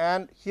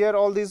 and here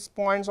all these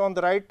points on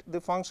the right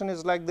the function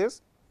is like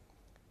this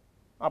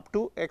up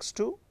to x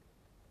 2,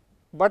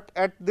 but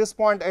at this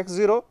point x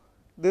 0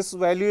 this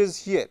value is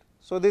here.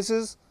 So, this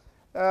is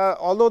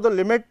although the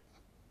limit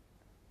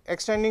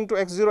extending to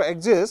x 0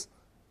 exists,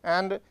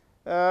 and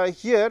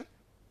here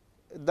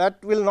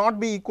that will not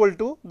be equal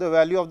to the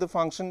value of the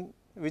function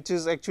which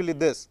is actually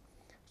this.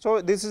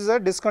 So, this is a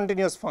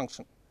discontinuous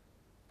function.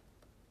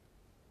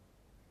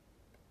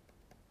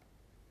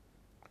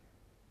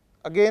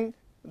 Again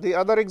the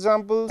other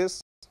example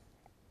is,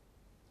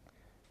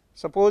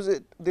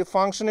 suppose the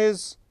function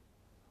is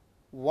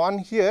 1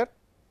 here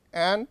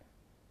and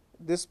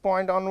this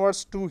point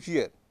onwards 2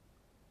 here.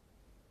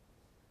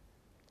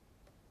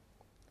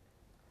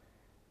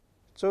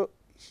 So,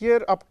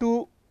 here up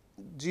to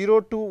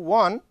 0 to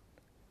 1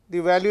 the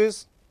value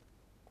is,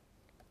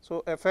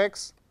 so f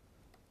x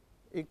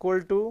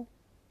equal to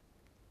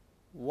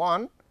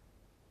 1,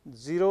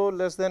 0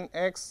 less than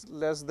x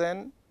less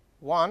than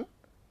 1,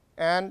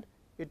 and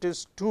it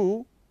is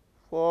 2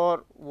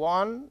 for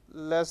 1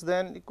 less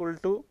than equal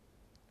to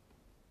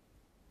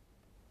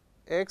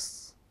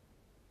x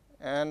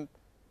and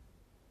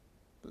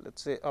let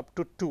us say up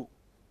to 2,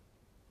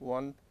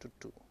 1 to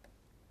 2.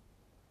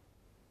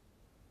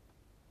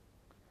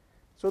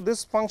 So,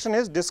 this function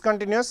is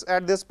discontinuous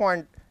at this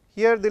point.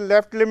 Here the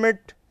left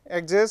limit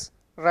exists,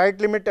 right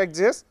limit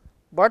exists,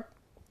 but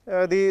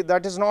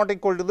that is not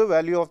equal to the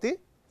value of the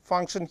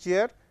function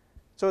here.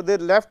 So, the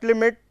left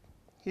limit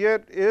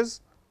here is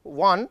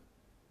 1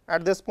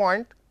 at this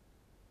point.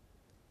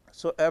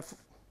 So, f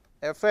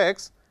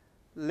x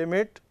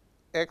limit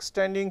x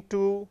tending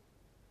to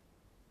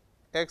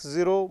x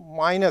 0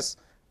 minus,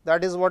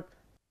 that is what.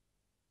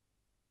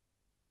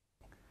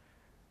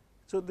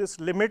 So,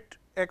 this limit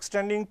x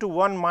tending to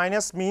 1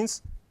 minus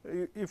means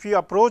if you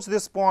approach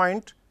this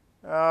point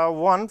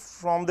 1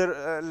 from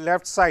the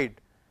left side.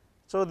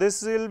 So,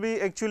 this will be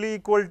actually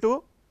equal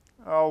to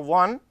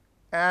 1,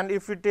 and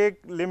if you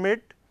take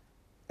limit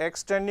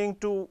x tending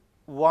to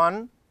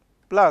 1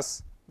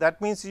 plus,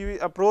 that means you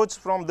approach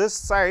from this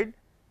side.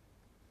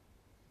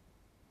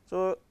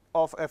 So,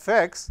 of f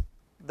x,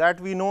 that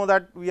we know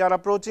that we are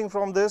approaching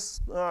from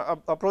this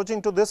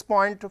approaching to this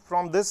point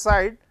from this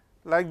side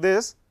like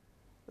this.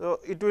 So,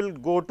 it will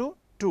go to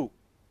 2.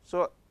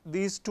 So,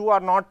 these two are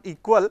not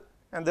equal,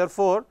 and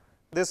therefore,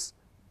 this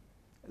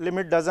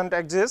limit does not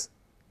exist,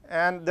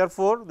 and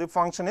therefore, the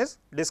function is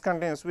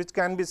discontinuous, which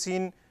can be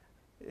seen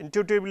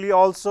intuitively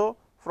also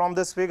from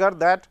this figure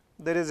that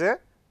there is a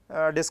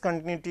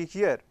discontinuity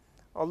here.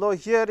 Although,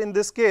 here in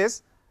this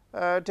case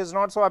it is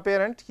not so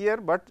apparent here,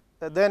 but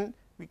then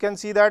we can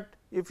see that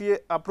if we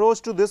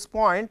approach to this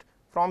point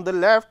from the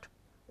left,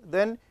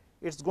 then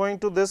it is going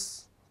to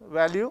this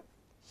value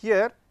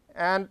here,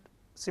 and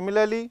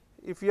similarly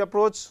if we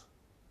approach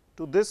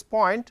to this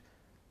point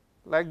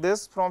like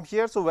this from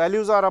here. So,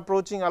 values are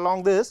approaching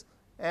along this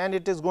and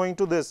it is going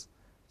to this.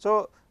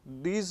 So,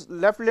 these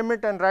left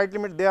limit and right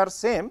limit they are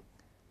same,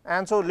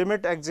 and so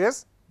limit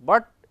exists,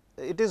 but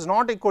it is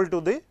not equal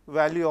to the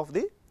value of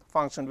the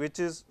function, which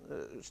is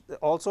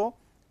also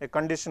a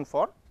condition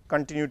for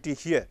continuity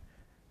here,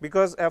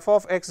 because f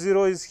of x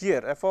 0 is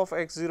here, f of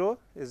x 0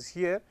 is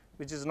here,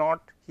 which is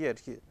not here.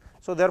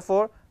 So,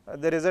 therefore,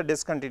 there is a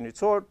discontinuity.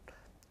 So,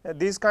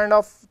 these kind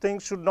of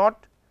things should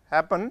not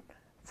happen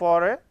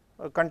for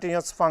a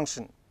continuous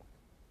function.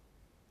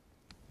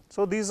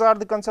 So, these are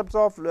the concepts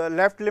of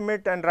left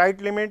limit and right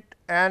limit,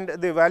 and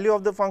the value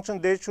of the function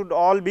they should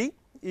all be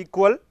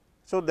equal.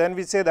 So, then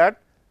we say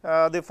that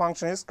the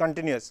function is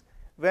continuous.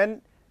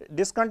 When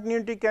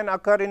discontinuity can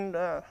occur in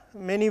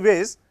many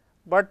ways,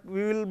 but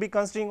we will be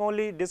considering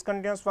only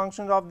discontinuous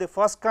functions of the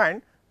first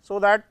kind. So,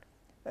 that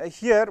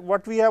here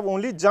what we have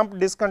only jump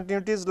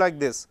discontinuities like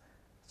this.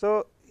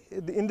 So,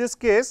 in this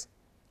case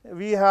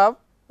we have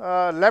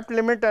left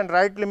limit and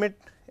right limit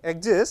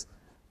exist,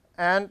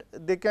 and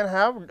they can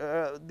have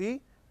the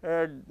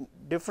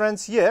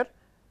difference here.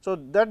 So,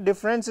 that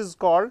difference is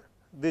called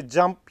the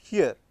jump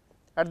here.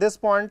 At this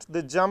point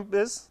the jump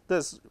is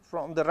this,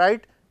 from the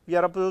right we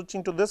are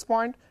approaching to this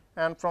point,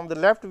 and from the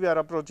left we are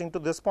approaching to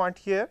this point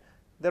here.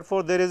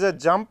 Therefore, there is a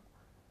jump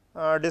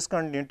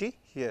discontinuity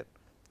here.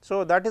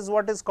 So, that is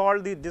what is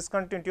called the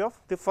discontinuity of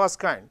the first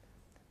kind.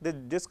 The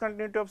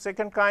discontinuity of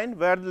second kind,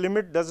 where the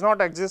limit does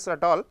not exist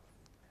at all,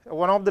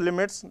 one of the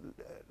limits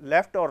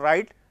left or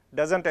right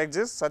does not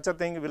exist, such a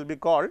thing will be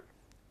called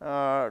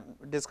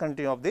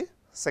discontinuity of the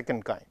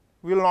second kind.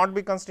 We will not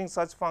be considering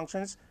such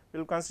functions, we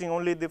will considering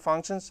only the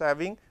functions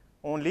having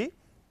only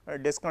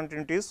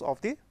discontinuities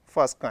of the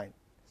first kind.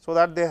 So,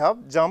 that they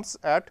have jumps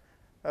at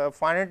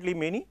finitely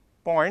many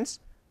points.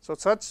 So,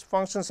 such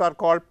functions are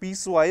called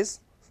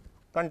piecewise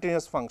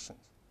continuous functions.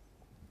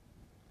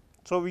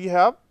 So, we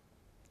have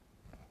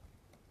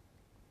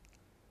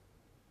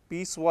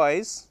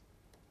piecewise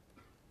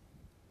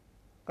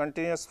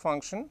continuous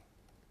function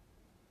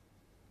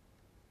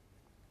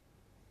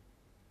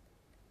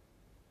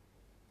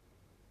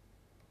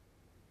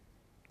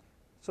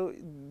So,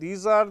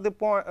 these are the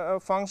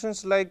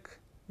functions like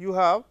you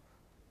have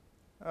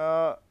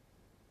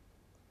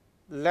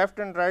left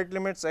and right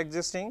limits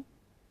existing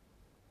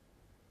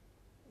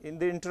in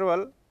the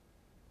interval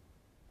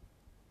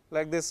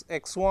like this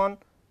x1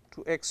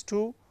 to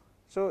x2.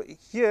 So,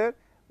 here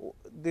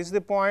this is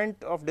the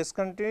point of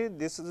discontinuity,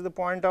 this is the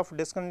point of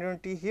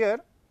discontinuity here.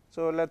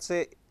 So, let us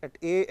say at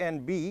a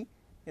and b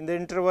in the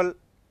interval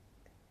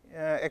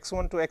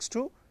x1 to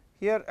x2,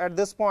 here at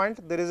this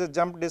point there is a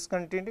jump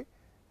discontinuity,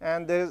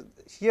 and there is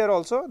here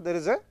also there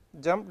is a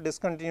jump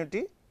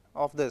discontinuity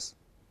of this.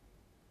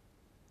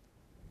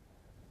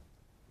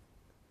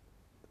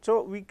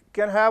 So, we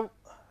can have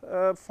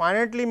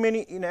finitely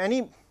many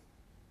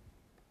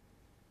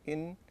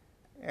in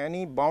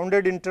any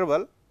bounded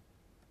interval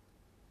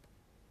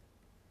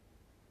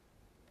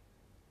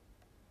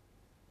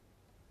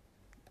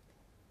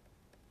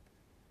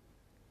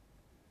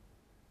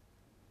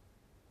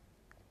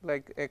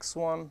like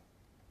x1,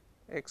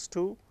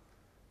 x2,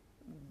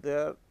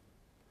 there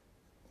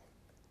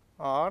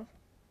are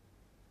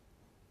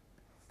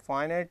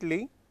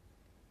finitely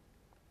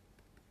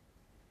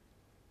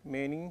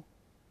many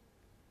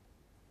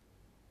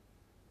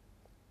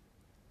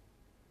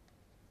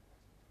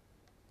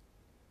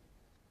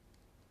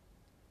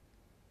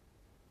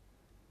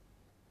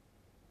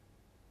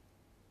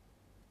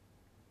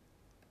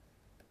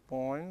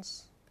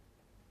points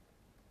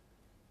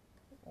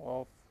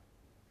of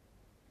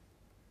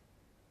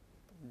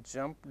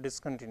jump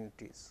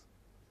discontinuities.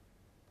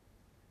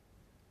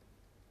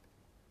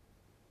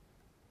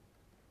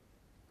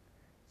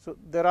 So,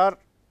 there are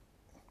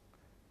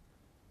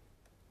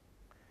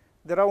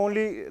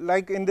only,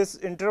 like in this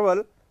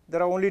interval,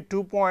 there are only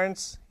 2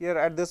 points here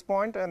at this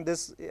point and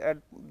this at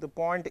the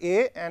point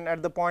A, and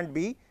at the point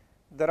B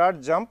there are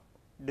jump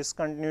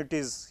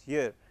discontinuities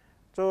here.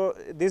 So,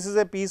 this is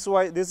a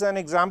piecewise, this is an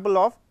example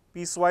of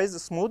piecewise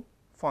smooth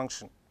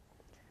function.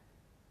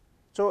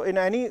 So, in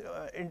any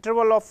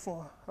interval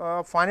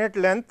of finite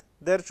length,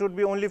 there should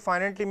be only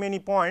finitely many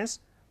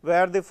points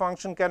where the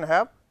function can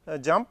have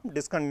jump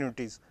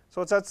discontinuities.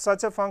 So,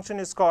 such a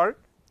function is called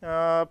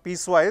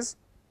piecewise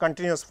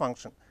continuous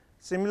function.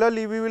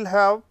 Similarly, we will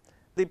have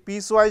the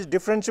piecewise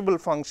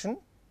differentiable function.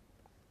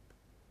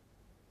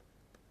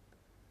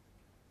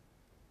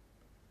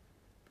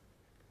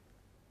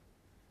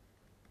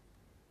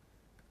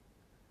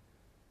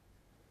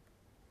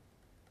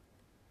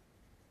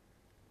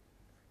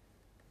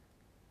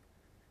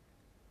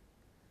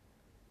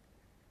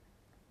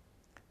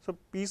 So,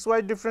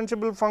 piecewise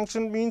differentiable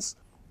function means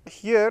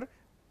here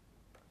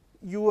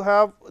you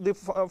have the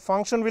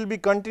function will be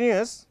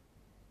continuous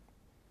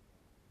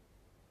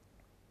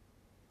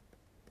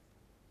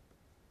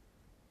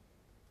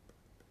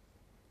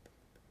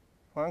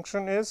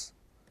function is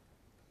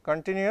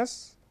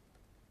continuous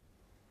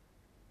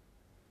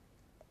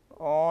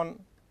on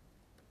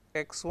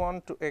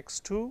x1 to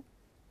x2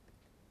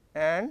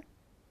 and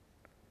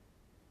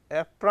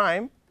f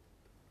prime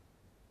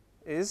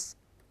is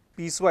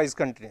piecewise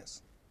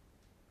continuous.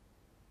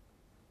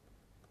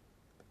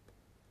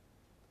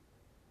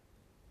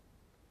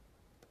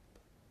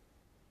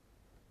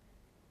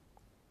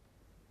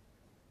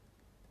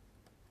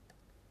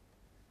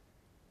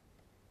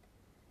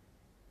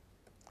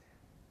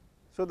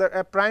 So, that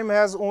f prime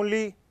has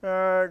only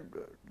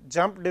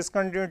jump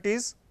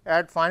discontinuities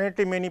at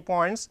finitely many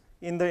points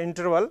in the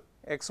interval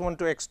x1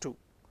 to x2.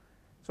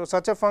 So,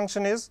 such a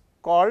function is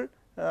called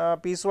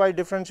piecewise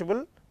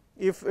differentiable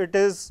if it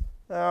is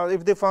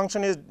if the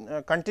function is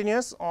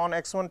continuous on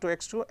x1 to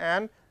x2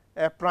 and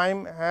f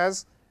prime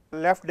has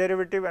left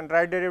derivative and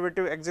right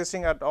derivative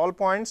existing at all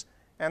points,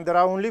 and there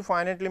are only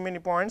finitely many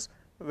points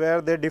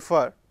where they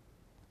differ.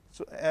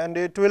 So, and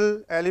it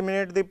will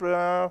eliminate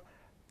the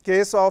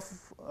case of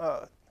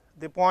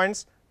the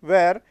points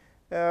where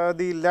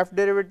the left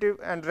derivative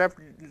and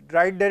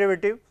right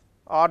derivative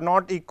are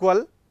not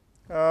equal,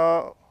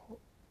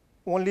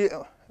 only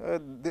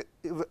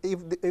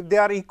if they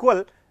are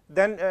equal,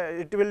 then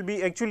it will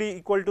be actually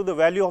equal to the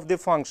value of the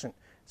function.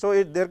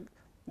 So,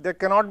 there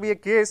cannot be a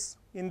case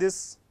in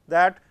this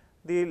that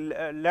the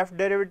left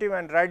derivative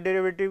and right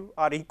derivative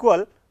are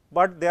equal,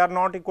 but they are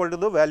not equal to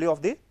the value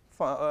of the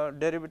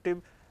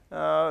derivative,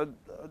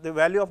 the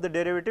value of the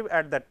derivative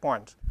at that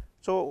point.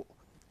 So,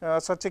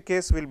 such a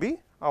case will be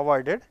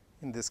avoided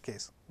in this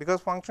case, because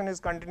function is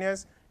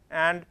continuous,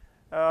 and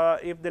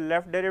if the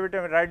left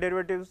derivative and right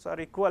derivatives are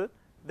equal,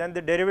 then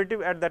the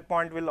derivative at that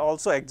point will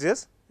also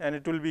exist and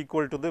it will be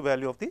equal to the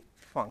value of the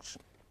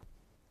function.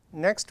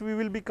 Next, we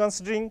will be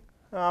considering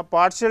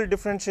partial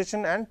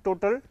differentiation and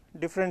total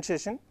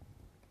differentiation.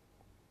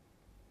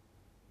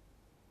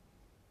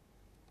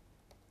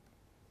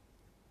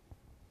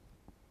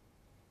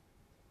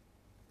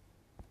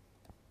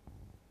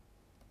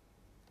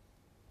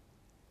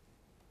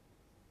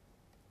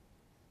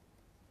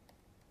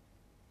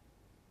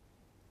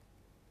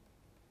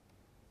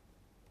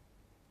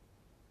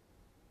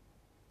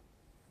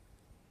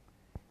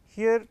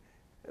 Here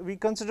we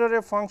consider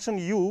a function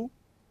u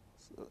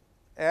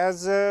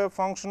as a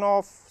function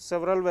of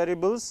several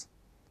variables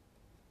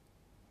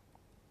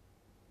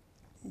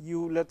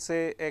u, let us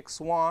say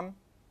x1,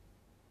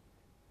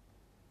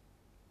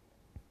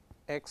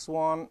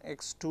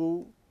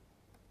 x2,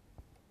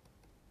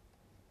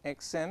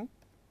 xn.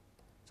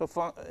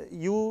 So,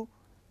 u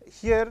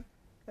here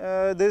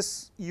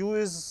this u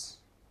is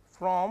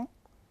from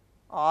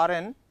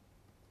Rn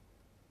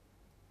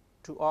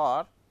to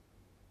R,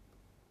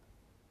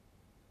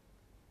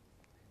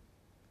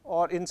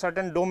 or in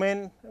certain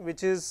domain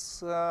which is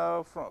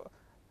from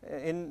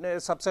in a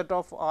subset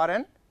of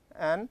Rn,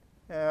 and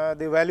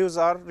the values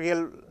are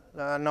real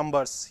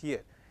numbers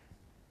here.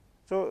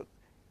 So,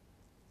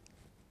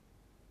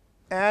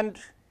 and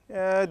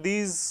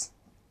these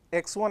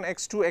x1,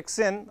 x2,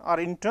 xn are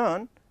in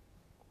turn,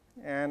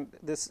 and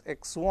this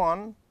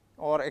x1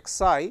 or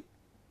xi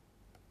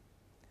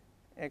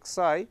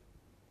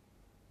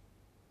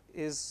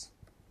is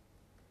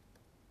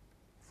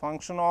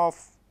function of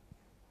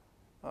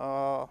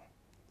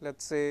let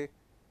us say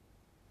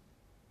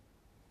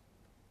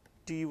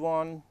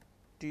T1,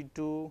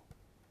 T2,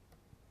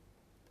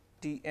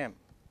 Tm.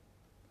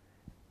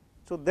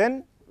 So,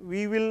 then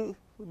we will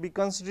be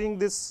considering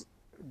this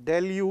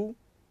del u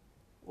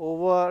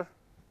over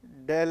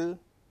del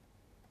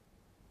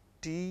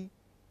T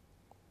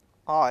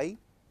I,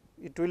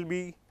 it will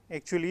be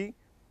actually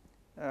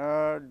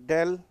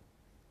del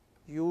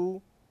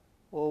u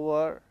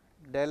over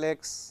del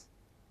x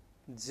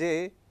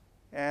j,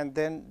 and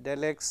then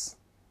del x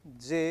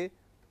j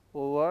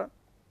over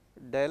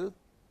del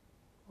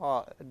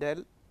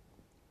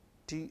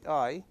T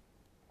I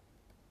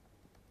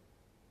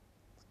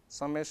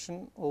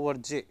summation over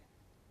j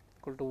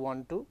equal to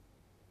 1 to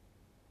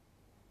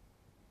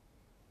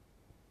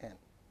n.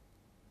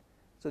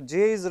 So,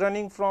 j is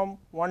running from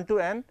 1 to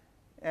n,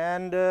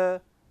 and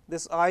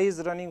this I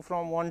is running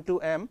from 1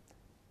 to m.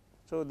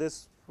 So,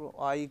 this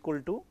I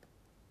equal to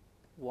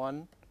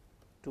 1,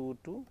 2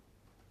 to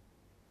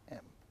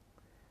m.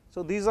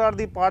 So, these are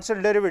the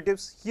partial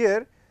derivatives.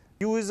 Here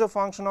u is a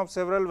function of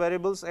several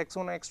variables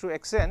x1, x2,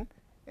 xn,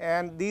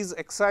 and these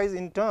xi's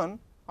in turn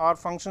are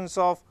functions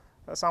of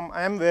some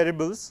m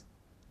variables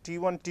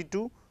t1,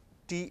 t2,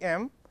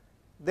 tm.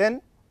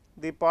 Then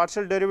the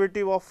partial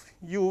derivative of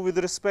u with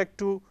respect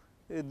to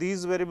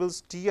these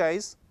variables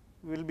ti's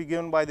will be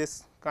given by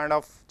this kind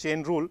of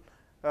chain rule,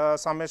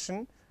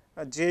 summation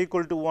j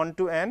equal to 1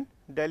 to n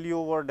del u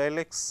over del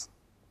x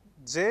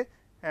j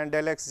and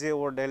del x j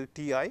over del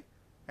t I,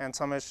 and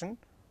summation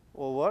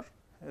over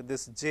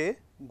this j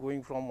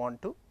going from 1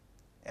 to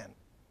n.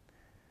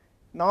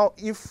 Now,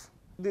 if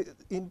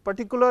in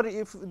particular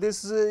if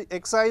this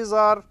xi's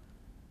are,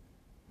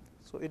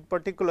 so in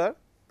particular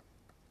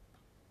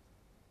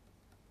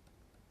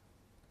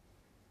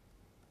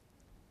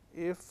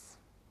if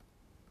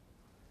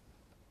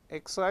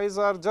xi's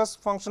are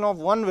just function of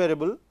one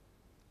variable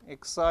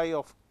xi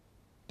of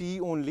t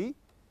only,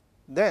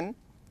 then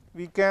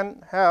we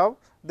can have,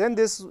 then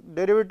this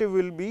derivative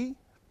will be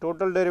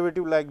total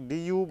derivative like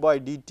du by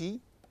dt,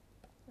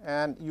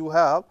 and you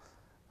have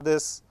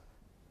this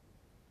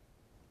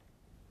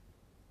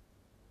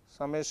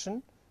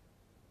summation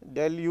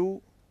del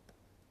u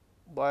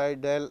by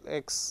del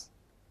x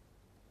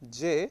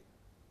j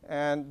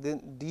and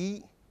then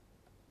d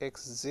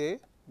x j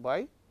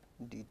by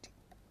dt,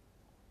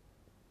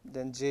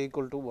 then j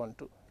equal to 1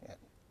 to n.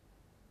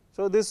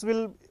 So, this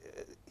will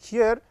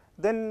here,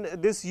 then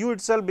this u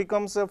itself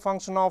becomes a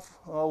function of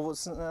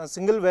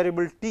single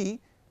variable t,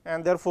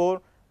 and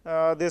therefore,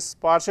 this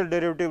partial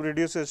derivative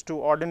reduces to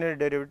ordinary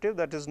derivative,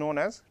 that is known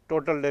as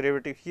total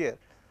derivative here.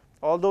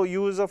 Although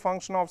u is a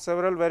function of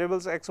several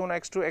variables x1,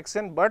 x2,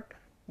 xn, but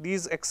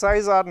these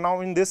xi's are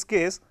now in this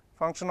case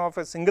function of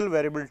a single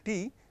variable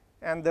t,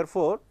 and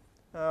therefore,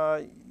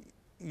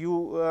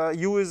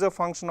 u is a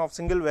function of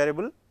single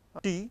variable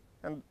t,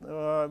 and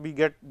we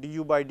get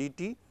du by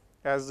dt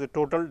as the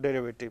total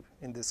derivative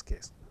in this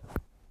case.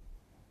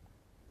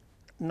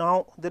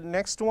 Now, the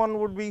next one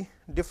would be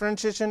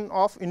differentiation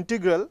of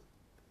integral.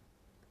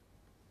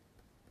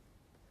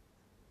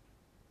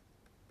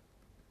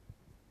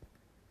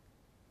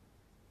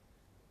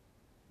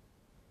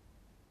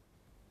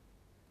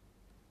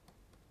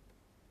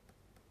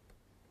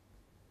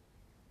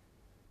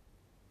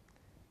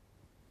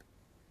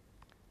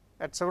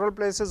 At several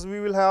places we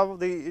will have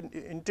the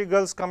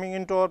integrals coming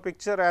into our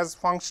picture as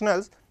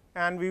functionals,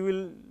 and we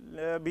will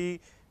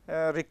be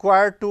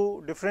required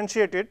to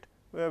differentiate it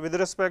with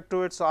respect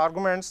to its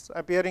arguments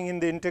appearing in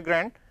the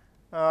integrand.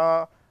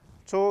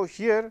 So,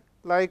 here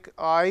like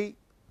I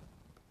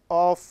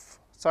of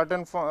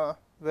certain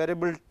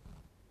variable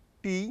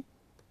t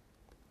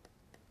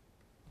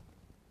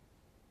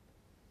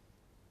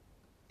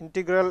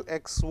integral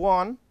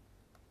x1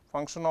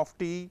 function of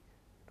t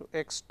to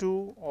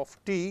x2 of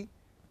t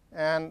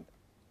and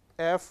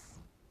f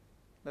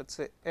let us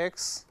say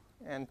x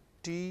and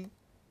t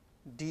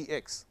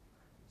dx.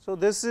 So,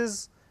 this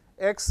is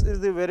x is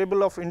the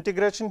variable of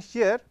integration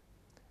here,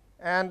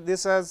 and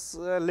this has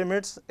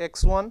limits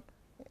x1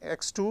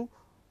 x2,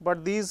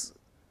 but these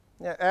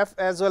f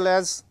as well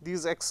as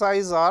these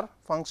xi's are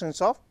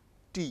functions of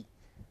t.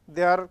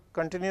 They are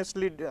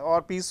continuously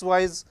or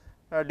piecewise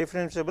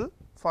differentiable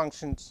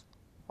functions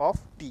of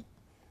t.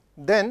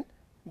 Then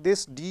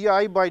this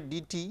di by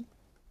dt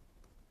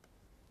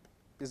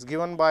is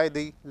given by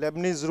the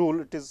Leibniz rule,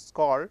 it is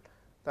called,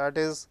 that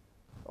is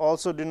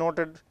also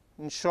denoted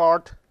in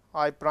short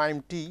I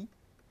prime t,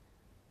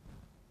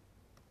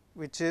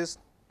 which is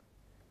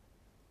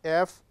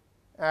f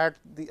at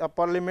the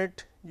upper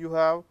limit you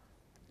have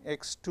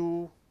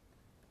x2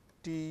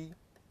 t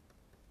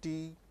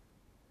t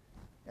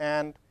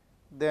and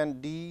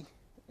then d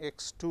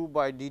x2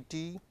 by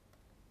dt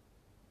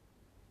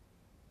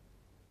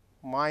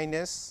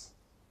minus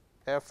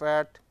f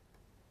at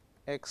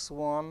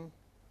x1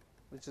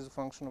 which is a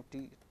function of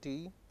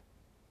t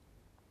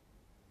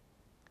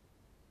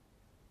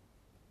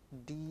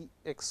d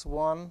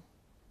x1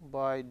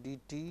 by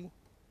dt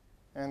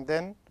and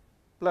then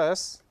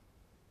plus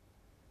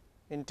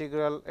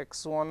integral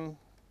x1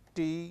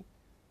 t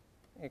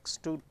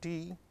x2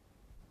 t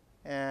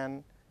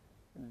and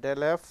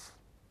del f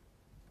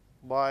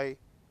by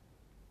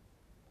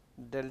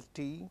del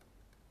t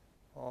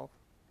of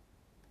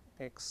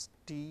x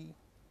t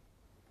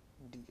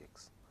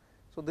dx.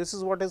 So, this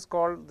is what is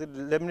called the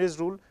Leibniz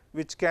rule,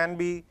 which can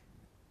be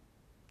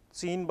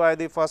seen by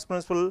the first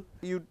principle.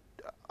 You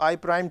I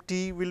prime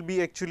t will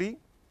be actually,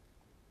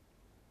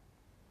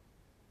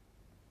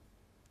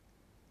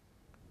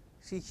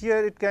 see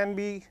here it can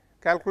be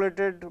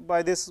calculated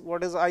by this,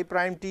 what is I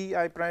prime t?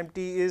 I prime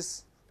t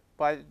is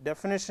by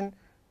definition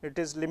it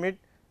is limit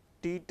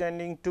t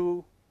tending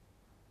to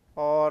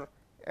or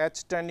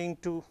h tending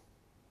to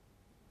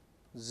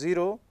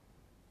 0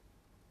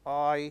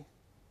 I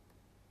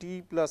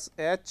t plus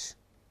h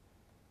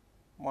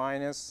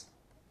minus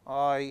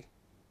I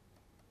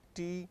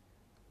t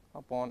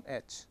upon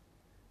h.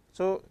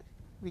 So,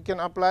 we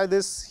can apply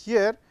this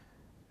here.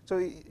 So,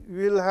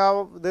 we will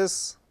have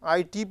this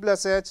I t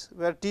plus h,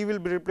 where t will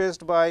be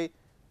replaced by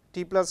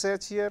t plus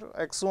h here,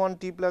 x 1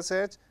 t plus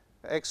h,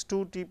 x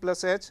 2 t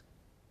plus h.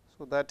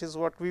 So, that is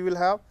what we will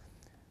have.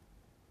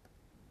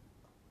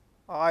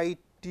 I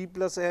t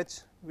plus h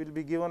will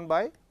be given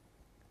by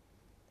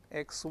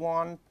x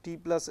 1 t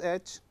plus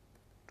h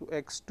to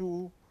x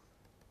 2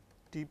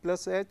 t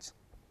plus h,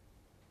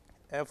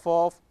 f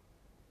of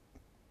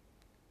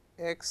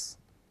x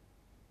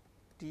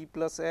t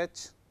plus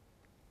h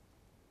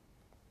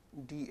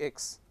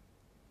dx,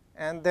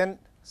 and then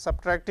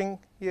subtracting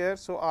here.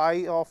 So,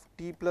 I of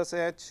t plus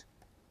h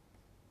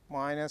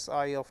minus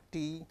I of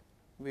t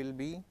will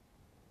be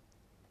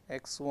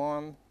x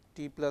 1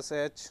 t plus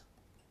h,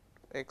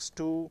 x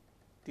 2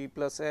 t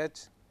plus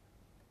h,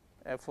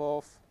 f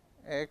of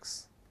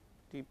x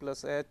t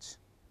plus h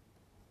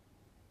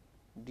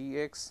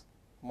dx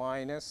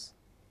minus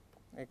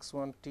x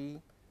 1 t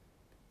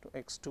to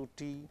x 2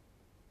 t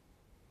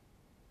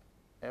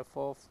f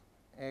of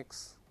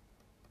x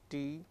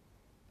t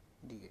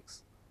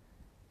dx.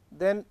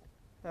 Then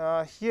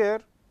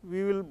here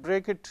we will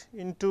break it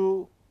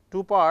into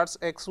two parts,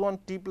 x 1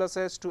 t plus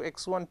h to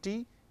x 1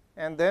 t,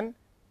 and then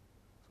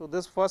so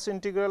this first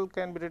integral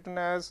can be written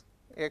as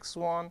x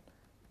 1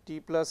 t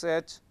plus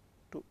h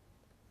to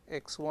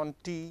x 1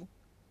 t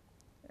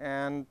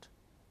and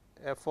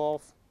f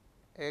of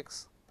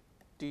x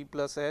t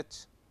plus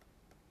h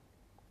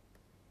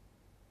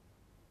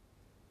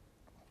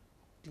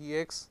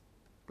dx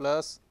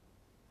plus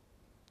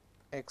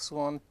x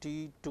 1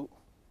 t to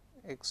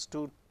x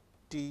 2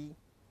 t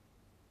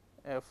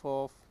f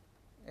of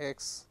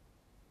x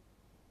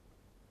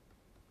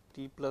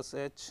t plus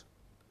h.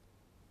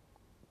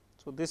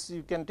 So, this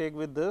you can take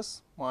with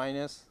this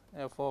minus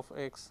f of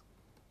x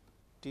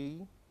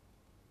t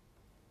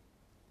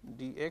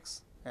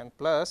dx and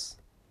plus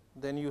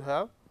then you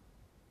have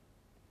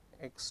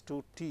x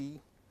 2 t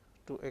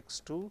to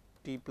x 2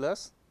 t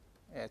plus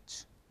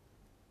h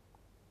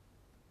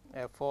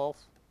f of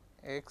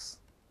x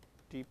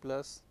t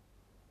plus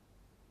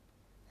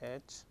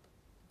h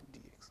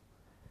dx.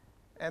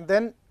 and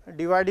then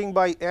dividing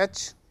by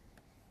h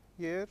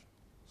here.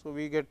 So,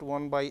 we get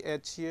 1 by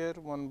h here,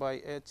 1 by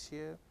h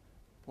here,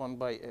 1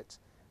 by h.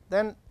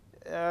 Then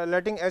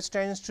letting h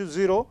tends to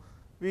 0,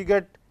 we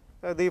get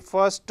the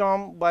first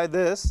term by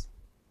this,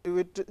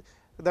 with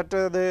that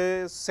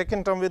the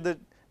second term with the,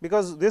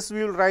 because this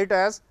we will write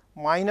as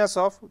minus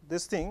of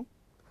this thing.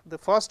 The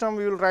first term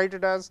we will write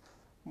it as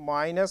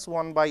minus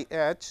 1 by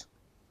h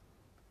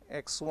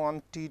x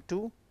 1 t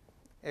 2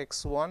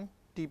 x 1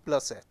 t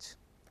plus h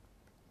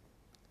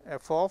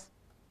f of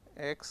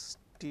x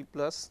t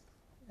plus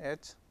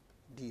h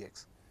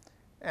dx,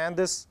 and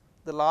this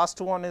the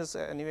last one is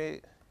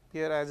anyway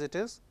here as it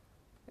is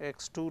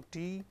x 2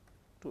 t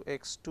to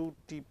x 2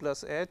 t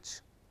plus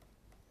h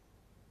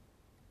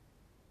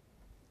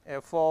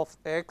f of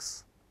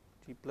x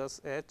t plus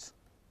h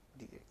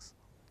dx,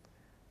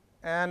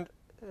 and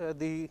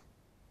the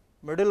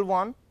middle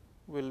one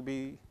will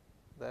be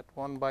that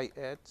 1 by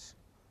h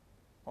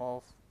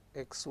of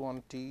x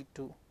 1 t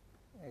to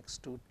x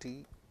 2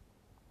 t.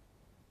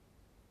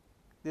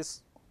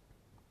 This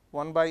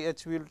 1 by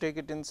h we will take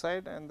it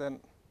inside, and then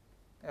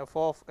f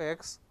of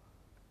x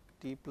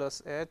t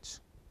plus h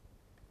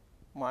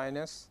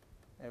minus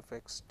f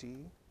x t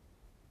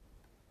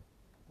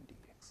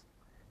dx.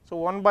 So,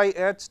 1 by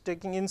h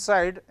taking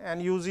inside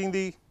and using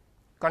the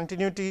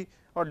continuity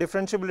or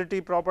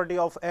differentiability property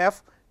of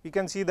f, we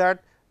can see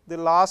that the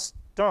last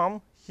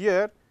term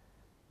here,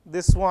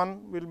 this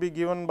one will be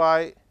given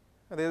by,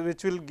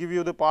 which will give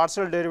you the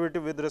partial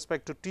derivative with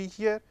respect to t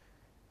here,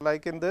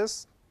 like in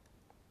this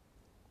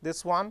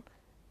one,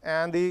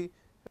 and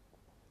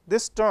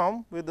this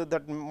term with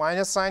that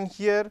minus sign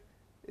here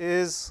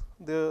is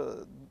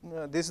the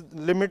this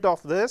limit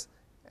of this,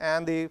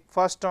 and the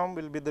first term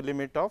will be the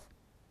limit of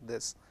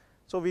this.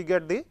 So, we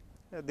get the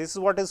this is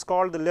what is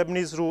called the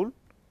Leibniz rule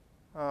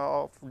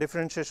of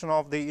differentiation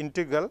of the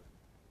integral.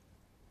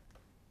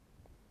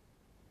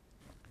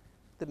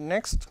 The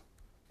next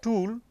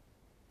tool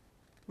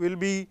will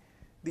be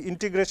the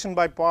integration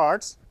by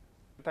parts.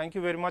 Thank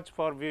you very much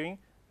for viewing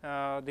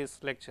this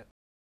lecture.